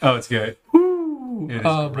done. Oh, it's good.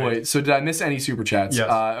 Oh, boy. So did I miss any super chats? Yes.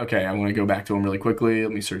 Okay, I want to go back to them really quickly.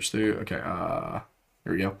 Let me search through. Okay,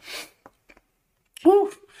 here we go. Woo.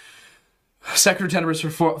 Secretary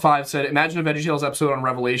Tenebris for 5 said, imagine a VeggieTales episode on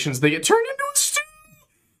Revelations. They get turned into a stew.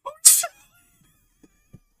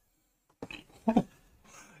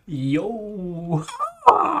 Yo.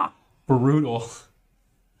 Brutal.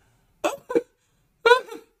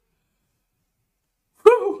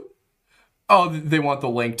 Oh, they want the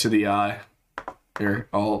link to the, here,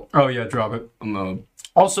 Oh, yeah, drop it.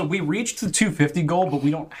 Also, we reached the 250 goal, but we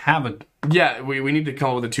don't have it. Yeah, we need to come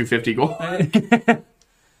up with a 250 goal.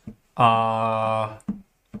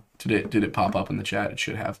 Did it pop up in the chat? It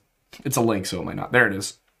should have. It's a link, so it might not. There it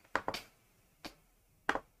is.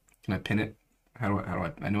 Can I pin it? How do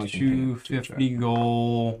I know I can pin it. 250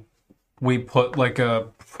 goal. We put like a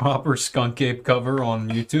proper Skunk Ape cover on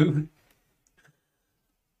YouTube.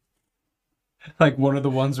 Like one of the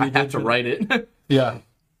ones we I have to write it. Yeah.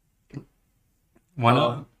 Why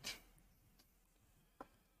not?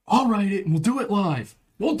 I'll write it and we'll do it live.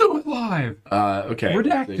 Okay.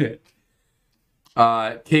 Redact it.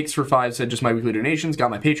 Cakes for 5 said, just my weekly donations.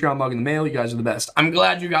 Got my Patreon mug in the mail. You guys are the best. I'm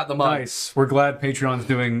glad you got the mug. Nice. We're glad Patreon's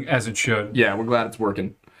doing as it should. Yeah, we're glad it's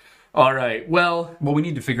working. All right. Well, we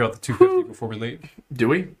need to figure out the 250 before we leave. Do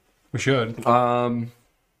we? We should.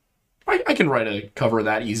 I can write a cover of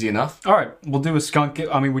that easy enough. All right. We'll do a Skunk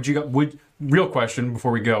Ape. I mean, real question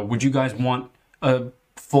before we go. Would you guys want a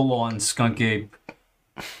full-on Skunk Ape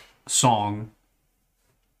song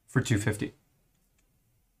for 250?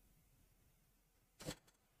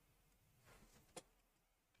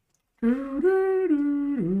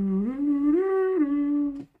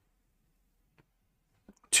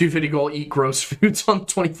 $250 goal, eat gross foods on the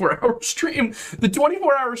 24-hour stream. The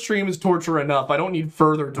 24-hour stream is torture enough. I don't need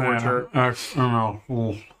further torture. I don't know.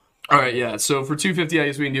 Ooh. All right, yeah. So for 250, I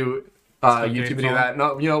guess we can do YouTube video of that.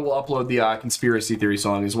 No, we'll upload the conspiracy theory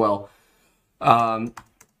song as well.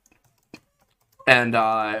 And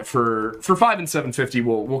for 5 and 750,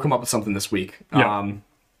 we'll come up with something this week. Yeah.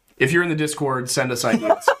 If you're in the Discord, send us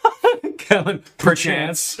ideas. Kellen,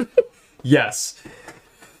 perchance. Yes.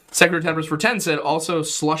 Secretary Tempers for 10 said, also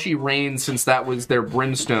Slushy Rain, since that was their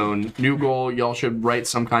brimstone. New goal, y'all should write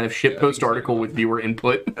some kind of shitpost article with viewer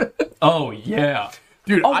input. Oh, yeah.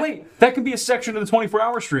 Dude, wait, that could be a section of the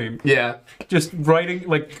 24-hour stream. Yeah. Just writing,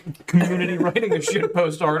 like, community writing a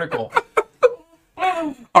shitpost article.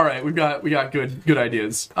 All right, we got good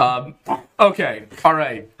ideas. Okay, all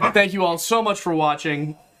right. Thank you all so much for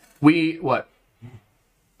watching. What?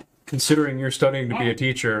 Considering you're studying to be a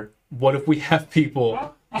teacher, what if we have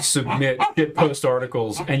people submit shitpost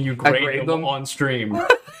articles and you grade them on stream?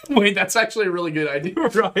 Wait, that's actually a really good idea.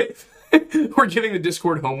 Right? We're giving the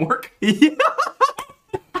Discord homework. Yeah.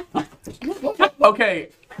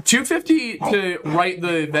 Okay, 250 to write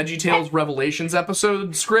the VeggieTales Revelations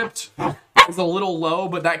episode script, is a little low,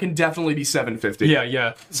 but that can definitely be 750.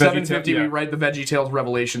 Yeah. 750, we write the VeggieTales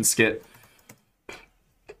Revelation skit.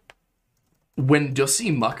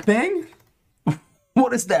 Wendussy mukbang?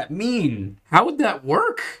 What does that mean? How would that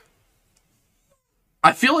work?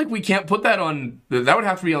 I feel like we can't put that on... That would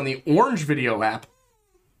have to be on the Orange Video app.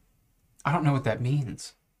 I don't know what that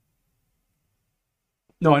means.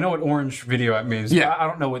 No, I know what Orange Video app means. Yeah. I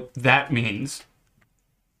don't know what that means.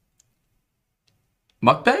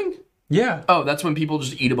 Mukbang? Yeah. Oh, that's when people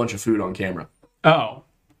just eat a bunch of food on camera. Oh.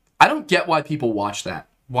 I don't get why people watch that.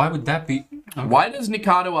 Why would that be? Okay. Why does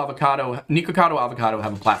Nikocado Avocado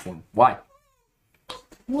have a platform? Why?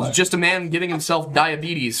 What? It's just a man giving himself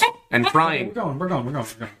diabetes and crying. We're going.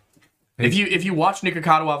 If you watch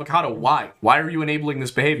Nikocado Avocado, why? Why are you enabling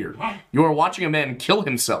this behavior? You are watching a man kill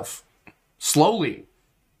himself. Slowly.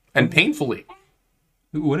 And painfully.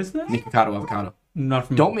 What is that? Nikocado Avocado. Not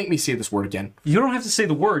from. Don't make me say this word again. You don't have to say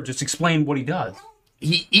the word. Just explain what he does.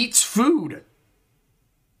 He eats food.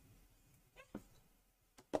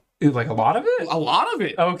 Like a lot of it? A lot of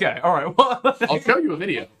it. Okay. All right. Well, I'll show you a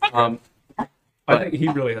video. I think he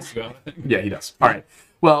really has to go. Yeah, he does. All right.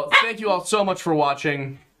 Well, thank you all so much for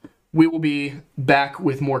watching. We will be back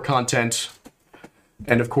with more content.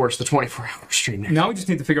 And, of course, the 24-hour stream next. Now we just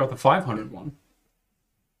need to figure out the 500 one.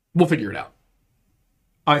 We'll figure it out.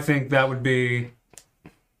 I think that would be...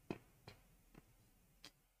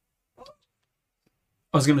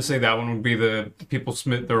 I was going to say that one would be the people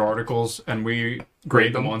submit their articles and we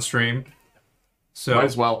grade them on stream. So Might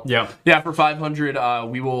as well. Yeah. Yeah, for 500,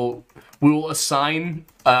 we will assign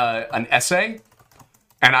an essay,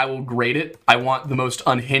 and I will grade it. I want the most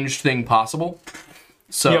unhinged thing possible.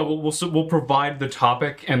 So Yeah, we'll provide the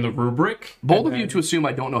topic and the rubric. bold of you to assume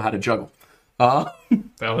I don't know how to juggle.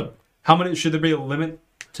 Valid. How many should there be a limit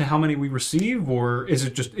to how many we receive, or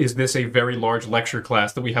is this a very large lecture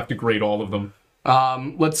class that we have to grade all of them?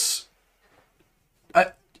 Let's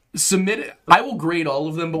submit it. I will grade all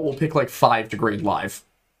of them, but we'll pick like 5 to grade live.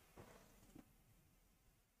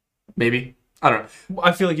 Maybe. I don't know.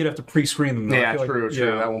 I feel like you'd have to pre-screen them. Though. Yeah, I feel true. like,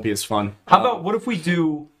 yeah. That won't be as fun. How about what if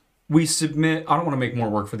we submit? I don't want to make more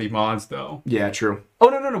work for the mods though. Yeah, true. Oh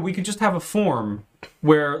no! We could just have a form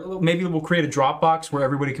where maybe we'll create a Dropbox where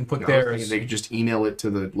everybody can put I was theirs. thinking they could just email it to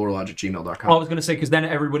the lorelogicgmail.com. Well, I was going to say because then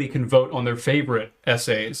everybody can vote on their favorite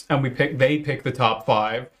essays, and they pick the top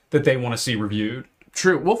 5 that they want to see reviewed.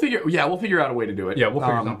 True. We'll figure out a way to do it. Yeah, we'll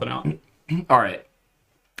figure something out. All right.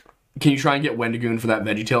 Can you try and get Wendigoon for that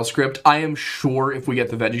VeggieTales script? I am sure if we get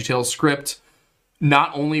the VeggieTales script,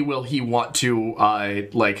 not only will he want to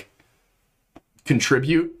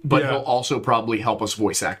contribute, but he'll also probably help us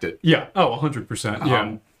voice act it. Yeah. Oh, 100%.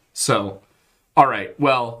 Yeah. So, all right.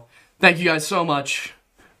 Well, thank you guys so much.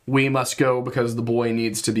 We must go because the boy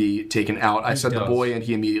needs to be taken out. I said the boy, and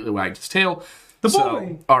he immediately wagged his tail. The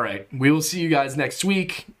boy. All right. We will see you guys next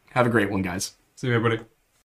week. Have a great one, guys. See you, everybody.